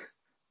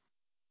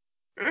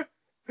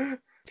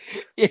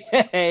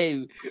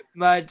 Hey,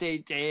 Monte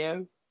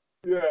Teo.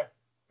 Yeah.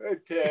 Hey,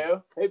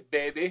 Teo. Hey,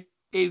 baby.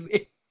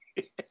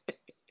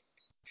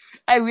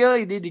 I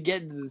really need to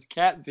get into this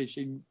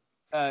catfishing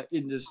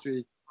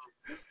industry.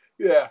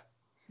 Yeah.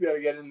 You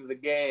gotta get into the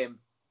game.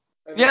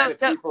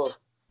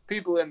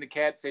 People in the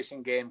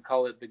catfishing game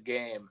call it the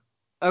game.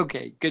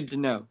 Okay, good to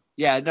know.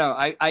 Yeah, no,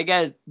 I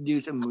gotta do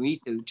some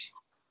research.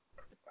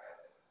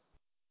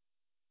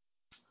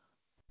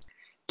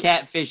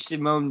 Catfish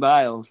Simone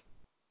Biles.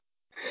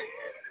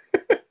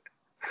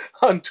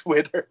 On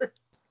Twitter.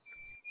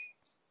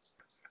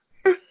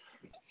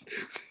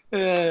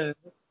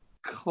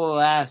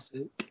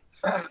 Classic.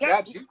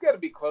 God, she's got to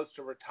be close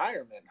to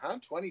retirement, huh?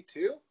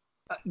 22?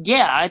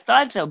 Yeah, I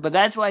thought so, but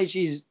that's why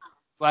she's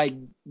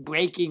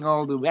breaking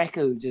all the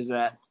records. Is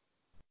that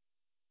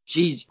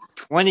she's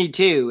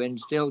 22 and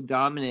still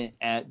dominant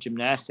at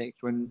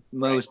gymnastics when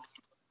most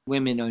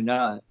women are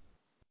not.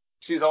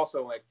 She's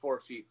also 4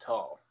 feet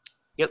tall.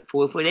 Yep,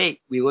 4'8".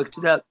 We looked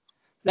it up.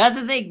 That's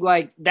the thing.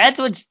 That's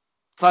what's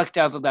fucked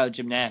up about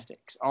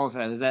gymnastics.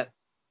 Also, is that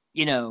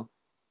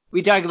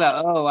we talk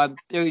about, oh, I'm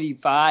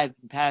 35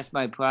 and past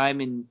my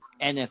prime in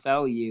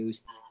NFL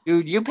years.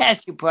 Dude, you're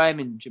past your prime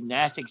in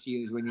gymnastics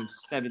years when you're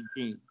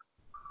 17.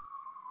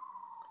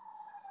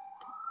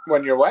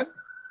 When you're what?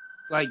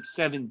 Like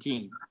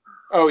 17.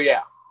 Oh,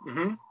 yeah.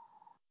 Mm-hmm.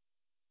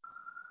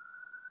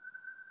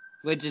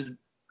 Which is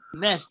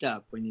messed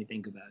up when you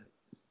think about it.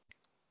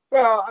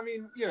 Well, I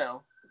mean,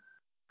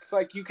 it's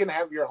like you can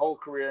have your whole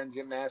career in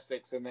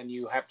gymnastics and then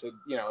you have to,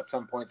 at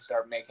some point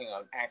start making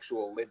an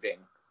actual living.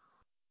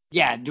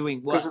 Yeah,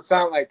 doing what? Because it's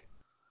not like,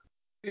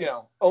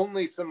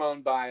 only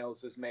Simone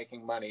Biles is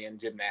making money in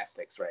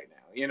gymnastics right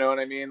now. You know what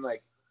I mean?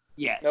 Like,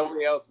 yes.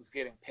 Nobody else is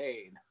getting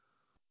paid.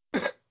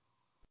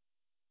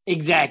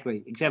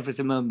 Exactly, except for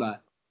Simone Biles.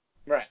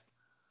 Right.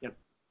 Yep.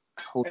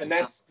 And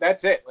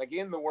that's it. Like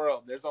in the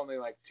world, there's only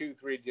like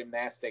 2-3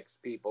 gymnastics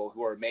people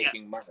who are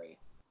making money.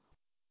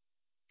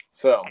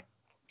 So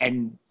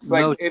and it's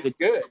like it's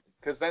good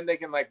because then they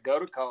can like go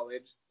to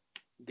college,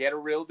 get a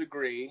real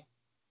degree,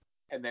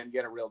 and then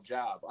get a real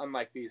job.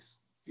 Unlike these,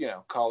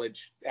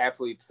 college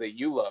athletes that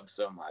you love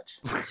so much.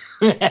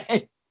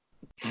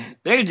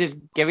 They're just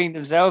giving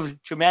themselves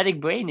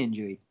traumatic brain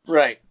injury.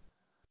 Right.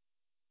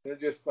 They're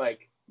just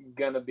like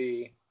gonna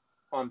be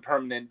on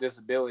permanent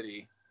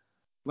disability.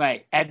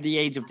 Right, at the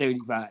age of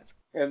 35.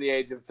 At the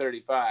age of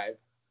 35.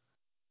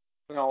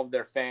 And all of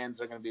their fans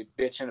are going to be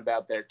bitching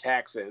about their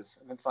taxes.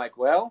 And it's like,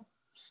 well,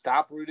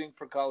 stop rooting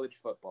for college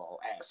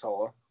football,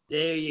 asshole.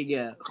 There you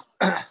go.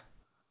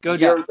 Go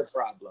You're Ducks. The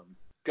problem.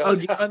 Go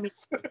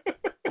Ducks.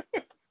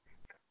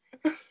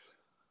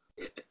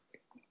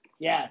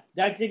 Yeah,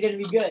 Ducks are going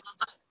to be good.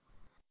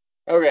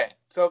 Okay,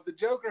 so if the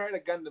Joker had a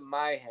gun to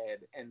my head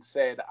and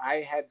said I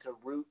had to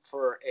root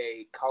for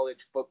a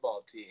college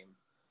football team,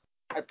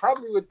 I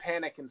probably would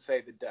panic and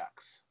say the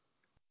Ducks.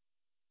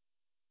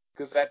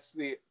 Because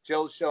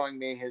Joe's showing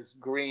me his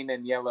green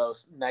and yellow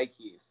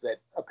Nikes that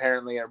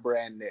apparently are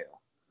brand new.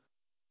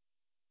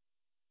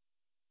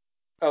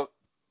 Oh,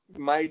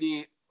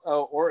 mighty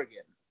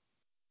Oregon.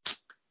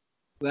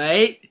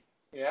 Right?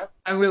 Yeah.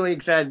 I'm really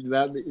excited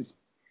about these.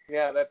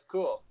 Yeah, that's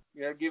cool.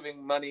 You're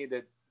giving money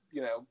to,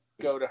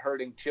 go to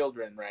hurting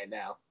children right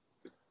now.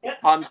 Yeah.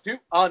 On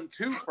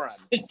two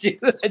fronts.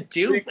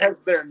 two because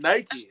they're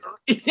Nikes.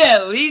 Yeah,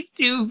 at least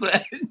 2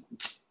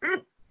 fronts.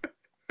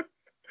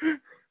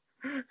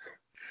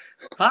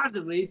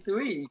 Possibly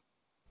 3.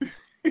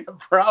 Yeah,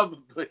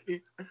 probably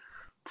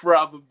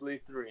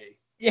 3.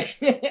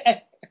 Yeah.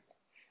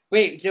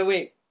 Wait. So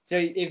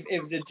if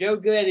the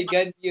Joker had a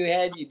gun to your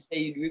head, you'd say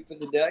you'd root for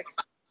the Ducks?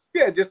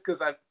 Yeah, just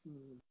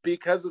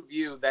because of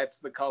you, that's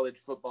the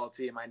college football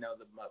team I know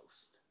the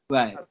most.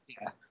 Right.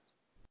 Yeah.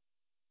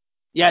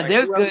 Yeah, like,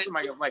 they're good. Am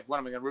I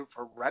going to root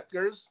for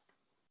Rutgers?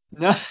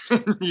 No,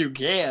 you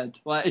can't.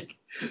 Like,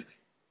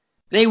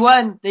 they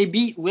won. They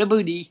beat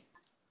Liberty.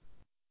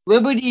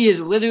 Liberty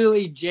is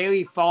literally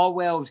Jerry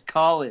Falwell's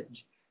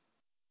college.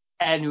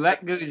 And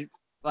Rutgers,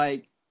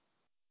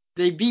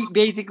 they beat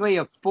basically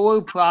a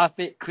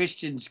for-profit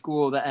Christian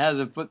school that has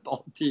a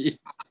football team.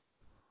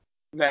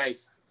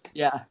 Nice.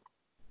 Yeah.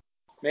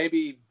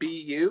 Maybe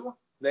BU?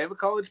 They have a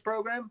college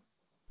program?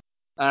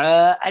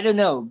 I don't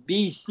know.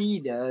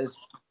 BC does.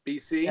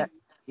 BC?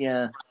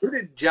 Yeah. Who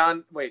did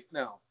Doug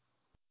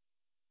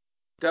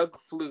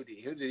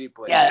Flutie. Who did he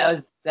play? Yeah,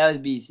 that was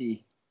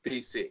BC.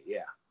 BC,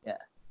 yeah. Yeah.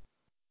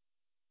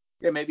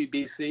 Yeah, maybe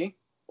BC.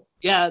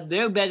 Yeah,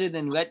 they're better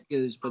than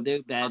Rutgers, but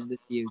they're bad this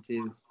year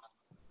too.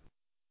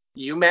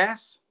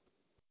 UMass?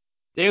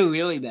 They're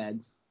really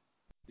bad.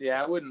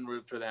 Yeah, I wouldn't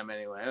root for them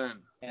anyway.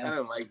 I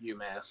don't like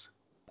UMass.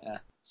 Yeah.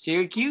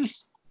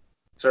 Syracuse?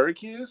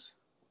 Syracuse?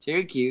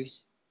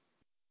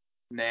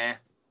 Nah.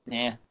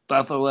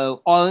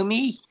 Buffalo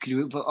Army? You could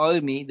root for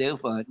Army. They're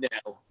fun.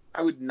 No,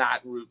 I would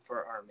not root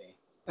for Army.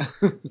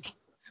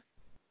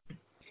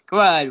 Come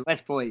on,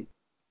 West Point.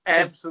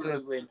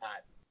 Absolutely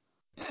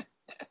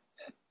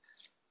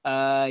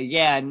not.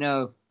 Yeah,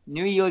 no.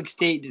 New York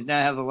State does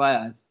not have a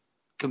lot of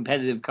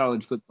competitive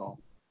college football.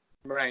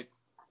 Right.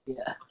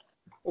 Yeah.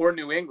 Or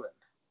New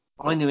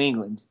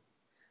England.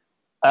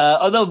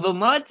 Although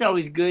Vermont's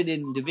always good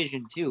in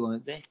Division II,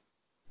 aren't they?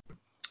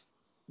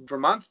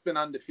 Vermont's been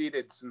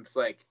undefeated since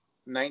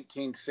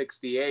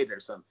 1968 or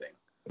something.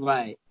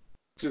 Right.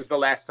 Which is the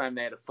last time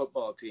they had a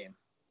football team.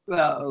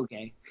 Well,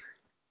 okay.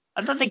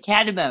 I thought the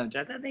Catamounts.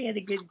 I thought they had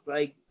a good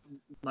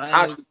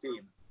hockey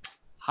team.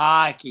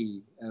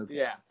 Hockey. Okay.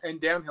 Yeah, and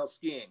downhill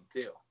skiing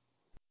too.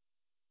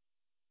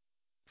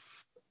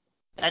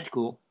 That's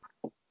cool.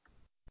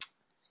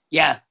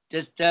 Yeah,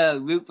 just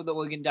root for the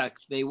Oregon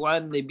Ducks. They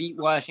won. They beat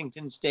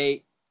Washington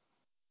State.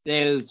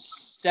 They're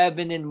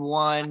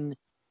 7-1,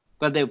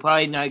 but they're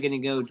probably not going to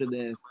go to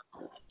the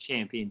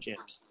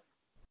championships.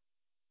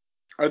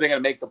 Are they going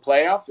to make the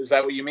playoff? Is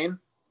that what you mean?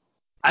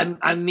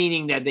 I'm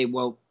meaning that they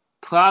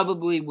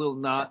probably will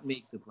not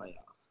make the playoff.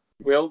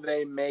 Will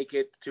they make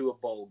it to a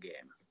bowl game?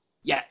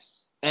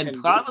 Yes, and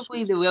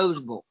probably the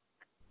Rose Bowl.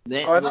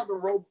 I thought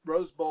the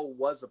Rose Bowl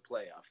was a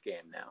playoff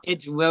game now.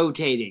 It's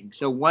rotating,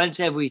 so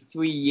once every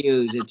 3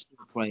 years it's the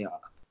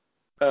playoff.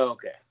 Oh,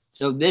 okay.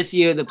 So this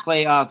year the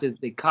playoff is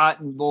the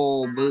Cotton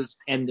Bowl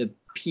and the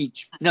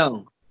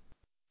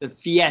the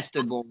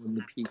Fiesta Bowl and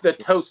the Peach The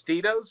Bowl.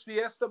 Tostitos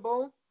Fiesta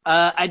Bowl?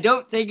 I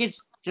don't think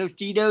it's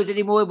Tostitos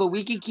anymore, but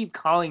we can keep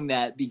calling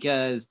that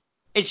because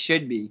it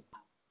should be.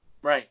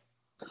 Right.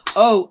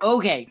 Oh,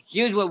 okay.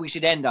 Here's what we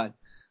should end on.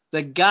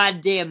 The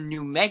goddamn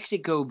New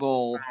Mexico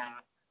Bowl.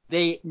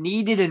 They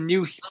needed a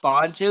new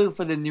sponsor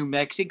for the New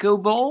Mexico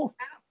Bowl,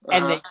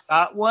 and they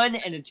got one,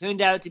 and it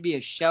turned out to be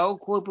a shell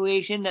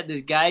corporation that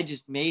this guy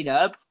just made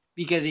up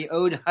because he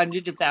owed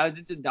hundreds of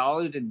thousands of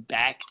dollars in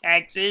back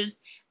taxes,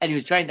 and he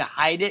was trying to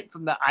hide it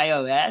from the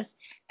IRS,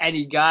 and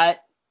he got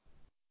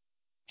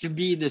to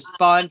be the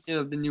sponsor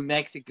of the New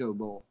Mexico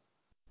Bowl.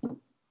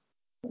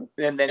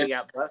 And then he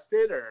got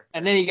busted, or?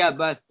 And then he got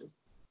busted.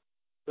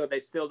 So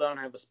they still don't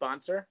have a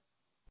sponsor?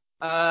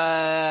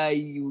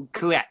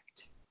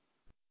 Correct.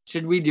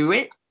 Should we do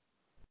it?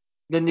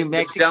 The New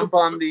Mexico Jump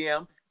on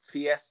the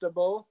Fiesta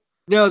Bowl?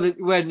 No,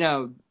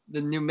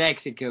 the New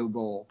Mexico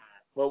Bowl.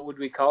 What would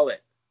we call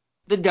it?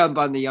 The Dump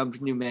on the Umps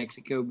New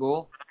Mexico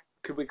Bowl.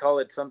 Could we call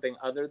it something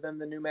other than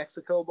the New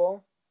Mexico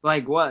Bowl?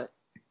 Like what?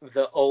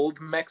 The Old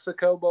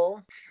Mexico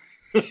Bowl?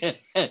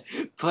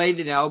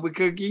 Played in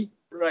Albuquerque?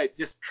 Right,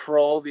 just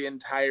troll the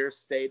entire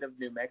state of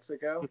New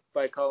Mexico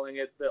by calling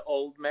it the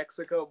Old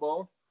Mexico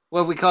Bowl?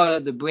 What if we call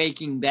it the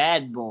Breaking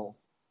Bad Bowl?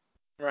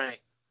 Right.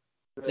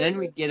 Then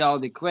we get all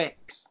the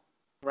clicks.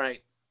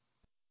 Right.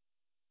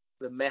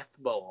 The Meth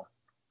Bowl.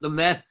 The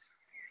meth.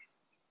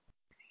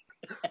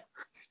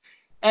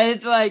 And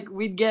it's like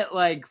we'd get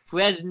like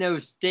Fresno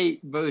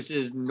State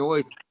versus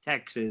North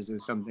Texas or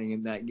something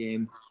in that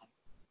game.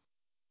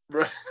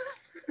 Right.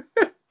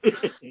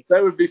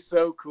 That would be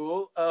so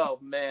cool. Oh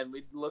man,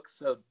 we'd look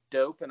so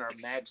dope in our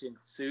matching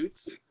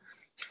suits.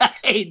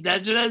 Hey,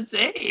 that's what I'm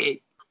saying.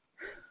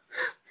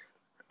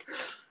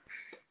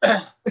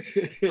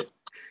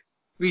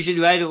 We should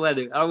write a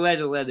letter. I'll write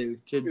a letter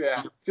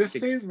to. Just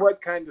see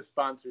what kind of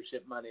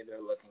sponsorship money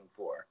they're looking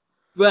for.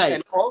 Right.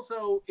 And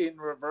also in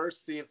reverse,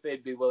 see if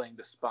they'd be willing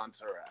to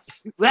sponsor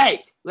us.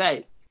 Right.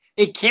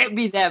 It can't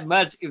be that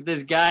much if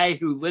this guy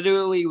who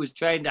literally was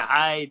trying to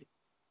hide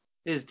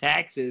his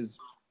taxes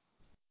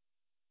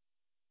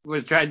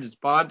was trying to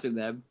sponsor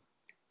them.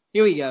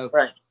 Here we go.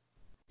 Right.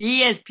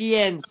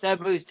 ESPN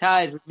severs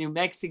ties with New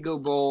Mexico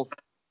Bowl,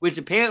 which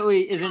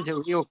apparently isn't a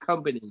real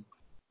company.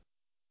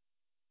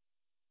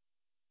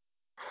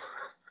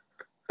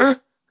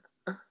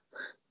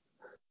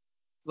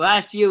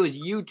 Last year was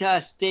Utah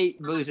State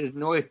versus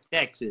North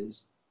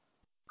Texas.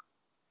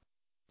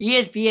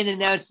 ESPN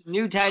announced a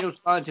new title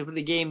sponsor for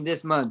the game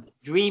this month,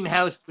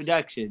 Dreamhouse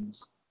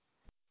Productions.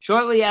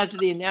 Shortly after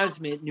the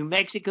announcement, New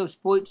Mexico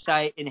sports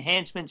site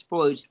Enhancement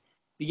Sports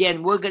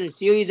began work on a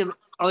series of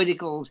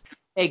articles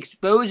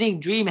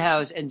exposing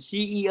Dreamhouse and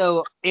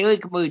CEO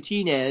Eric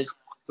Martinez,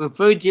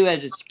 referred to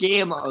as a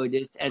scam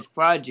artist, as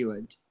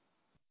fraudulent.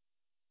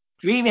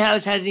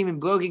 Dreamhouse hasn't even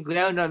broken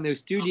ground on their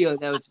studio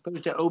that was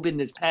supposed to open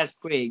this past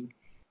spring,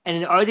 and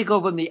an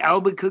article from the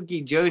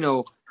Albuquerque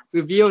Journal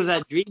reveals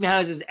that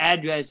Dreamhouse's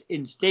address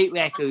in state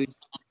records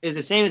is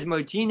the same as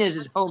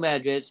Martinez's home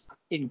address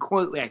in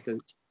court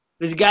records.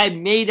 This guy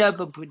made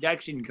up a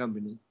production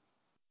company.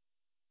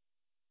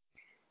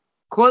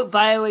 Court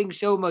filings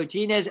show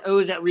Martinez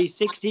owes at least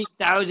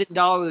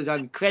 $16,000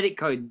 on credit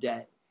card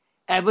debt.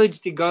 Efforts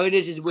to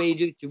garnish his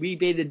wages to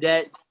repay the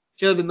debt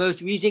show the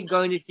most recent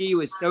garnishee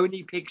was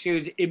Sony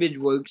Pictures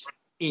Imageworks,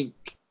 Inc.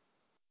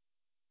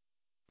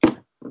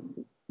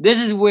 This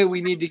is where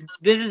we need to.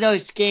 This is our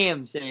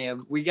scam,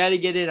 Sam. We got to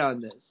get in on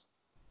this.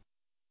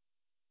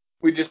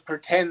 We just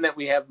pretend that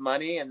we have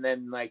money and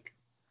then, like,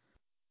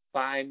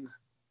 find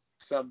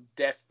some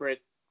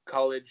desperate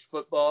college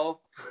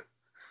football.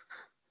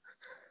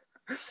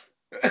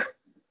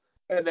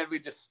 And then we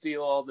just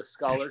steal all the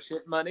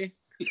scholarship money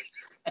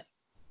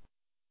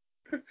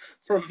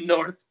from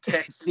North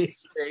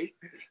Texas State.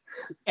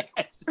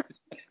 Yes.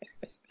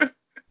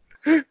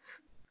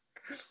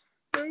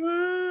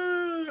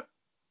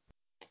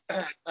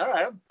 All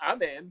right,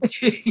 I'm in.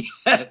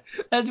 Yeah,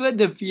 that's what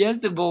the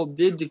Fiesta Bowl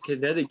did to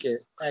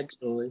Connecticut,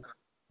 actually.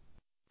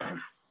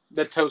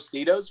 The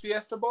Tostitos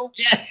Fiesta Bowl?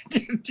 Yes, the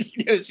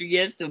Tostitos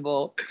Fiesta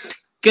Bowl.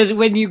 Because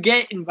when you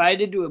get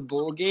invited to a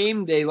bowl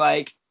game, they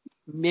like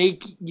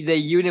make the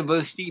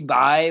university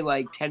buy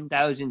like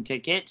 10,000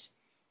 tickets,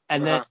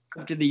 and then it's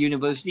up to the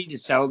university to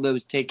sell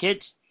those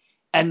tickets,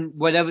 and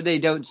whatever they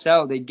don't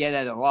sell, they get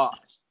at a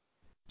loss.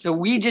 So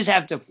we just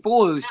have to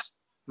force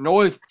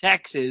North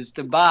Texas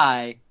to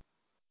buy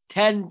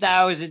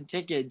 10,000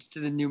 tickets to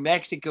the New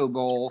Mexico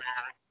Bowl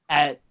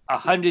at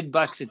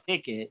 $100 a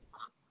ticket.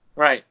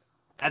 Right.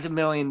 That's $1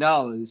 million.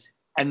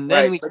 And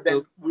then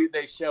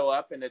they show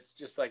up and it's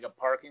just like a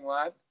parking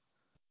lot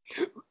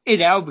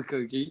in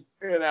Albuquerque.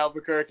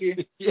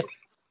 Yeah.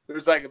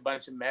 There's like a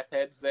bunch of meth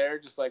heads there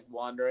just like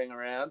wandering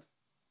around.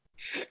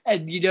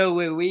 And you know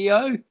where we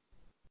are?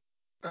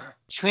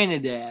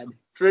 Trinidad.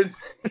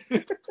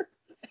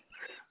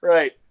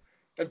 Right.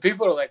 And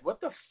people are like,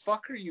 what the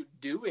fuck are you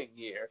doing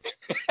here?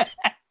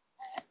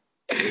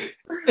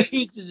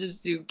 Each is a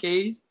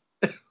suitcase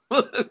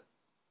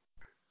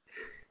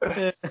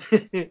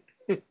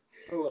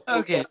Full of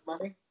Okay.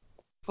 money.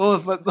 Full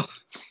of football.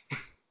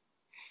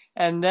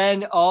 And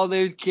then all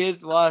those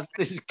kids lost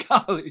their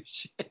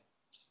scholarship.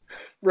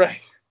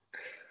 Right.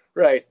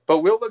 Right. But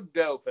we'll look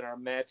dope in our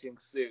matching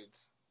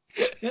suits.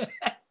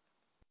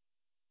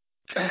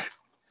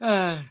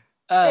 Right,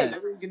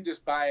 then we can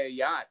just buy a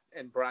yacht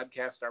and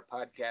broadcast our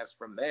podcast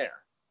from there.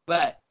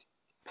 but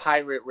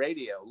Pirate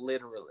radio,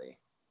 literally.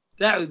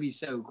 that would be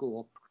so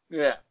cool.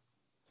 Yeah.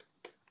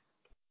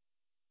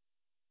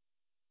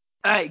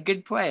 All right,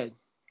 good plan.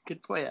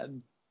 Good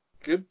plan.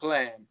 Good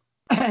plan.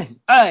 All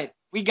right,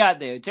 we got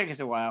there. It took us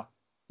a while,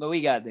 but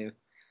we got there.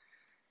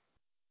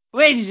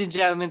 Ladies and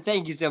gentlemen,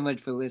 thank you so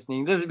much for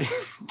listening. This has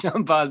been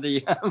Jump on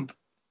the Ump,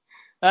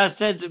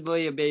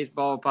 ostensibly a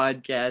baseball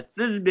podcast.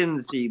 This has been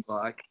the C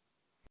Block.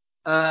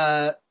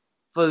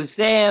 For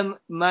Sam,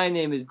 my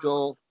name is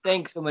Joel.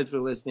 Thanks so much for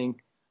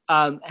listening.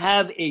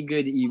 Have a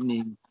good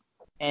evening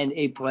and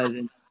a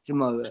pleasant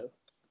tomorrow.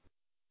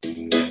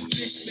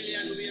 6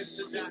 million ways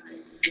to die.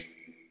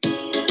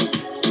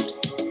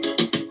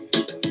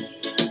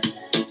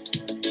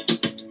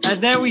 And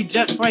then we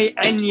just play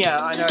Enya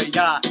on our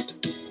yacht.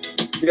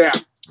 Yeah.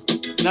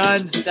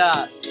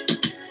 Non-stop.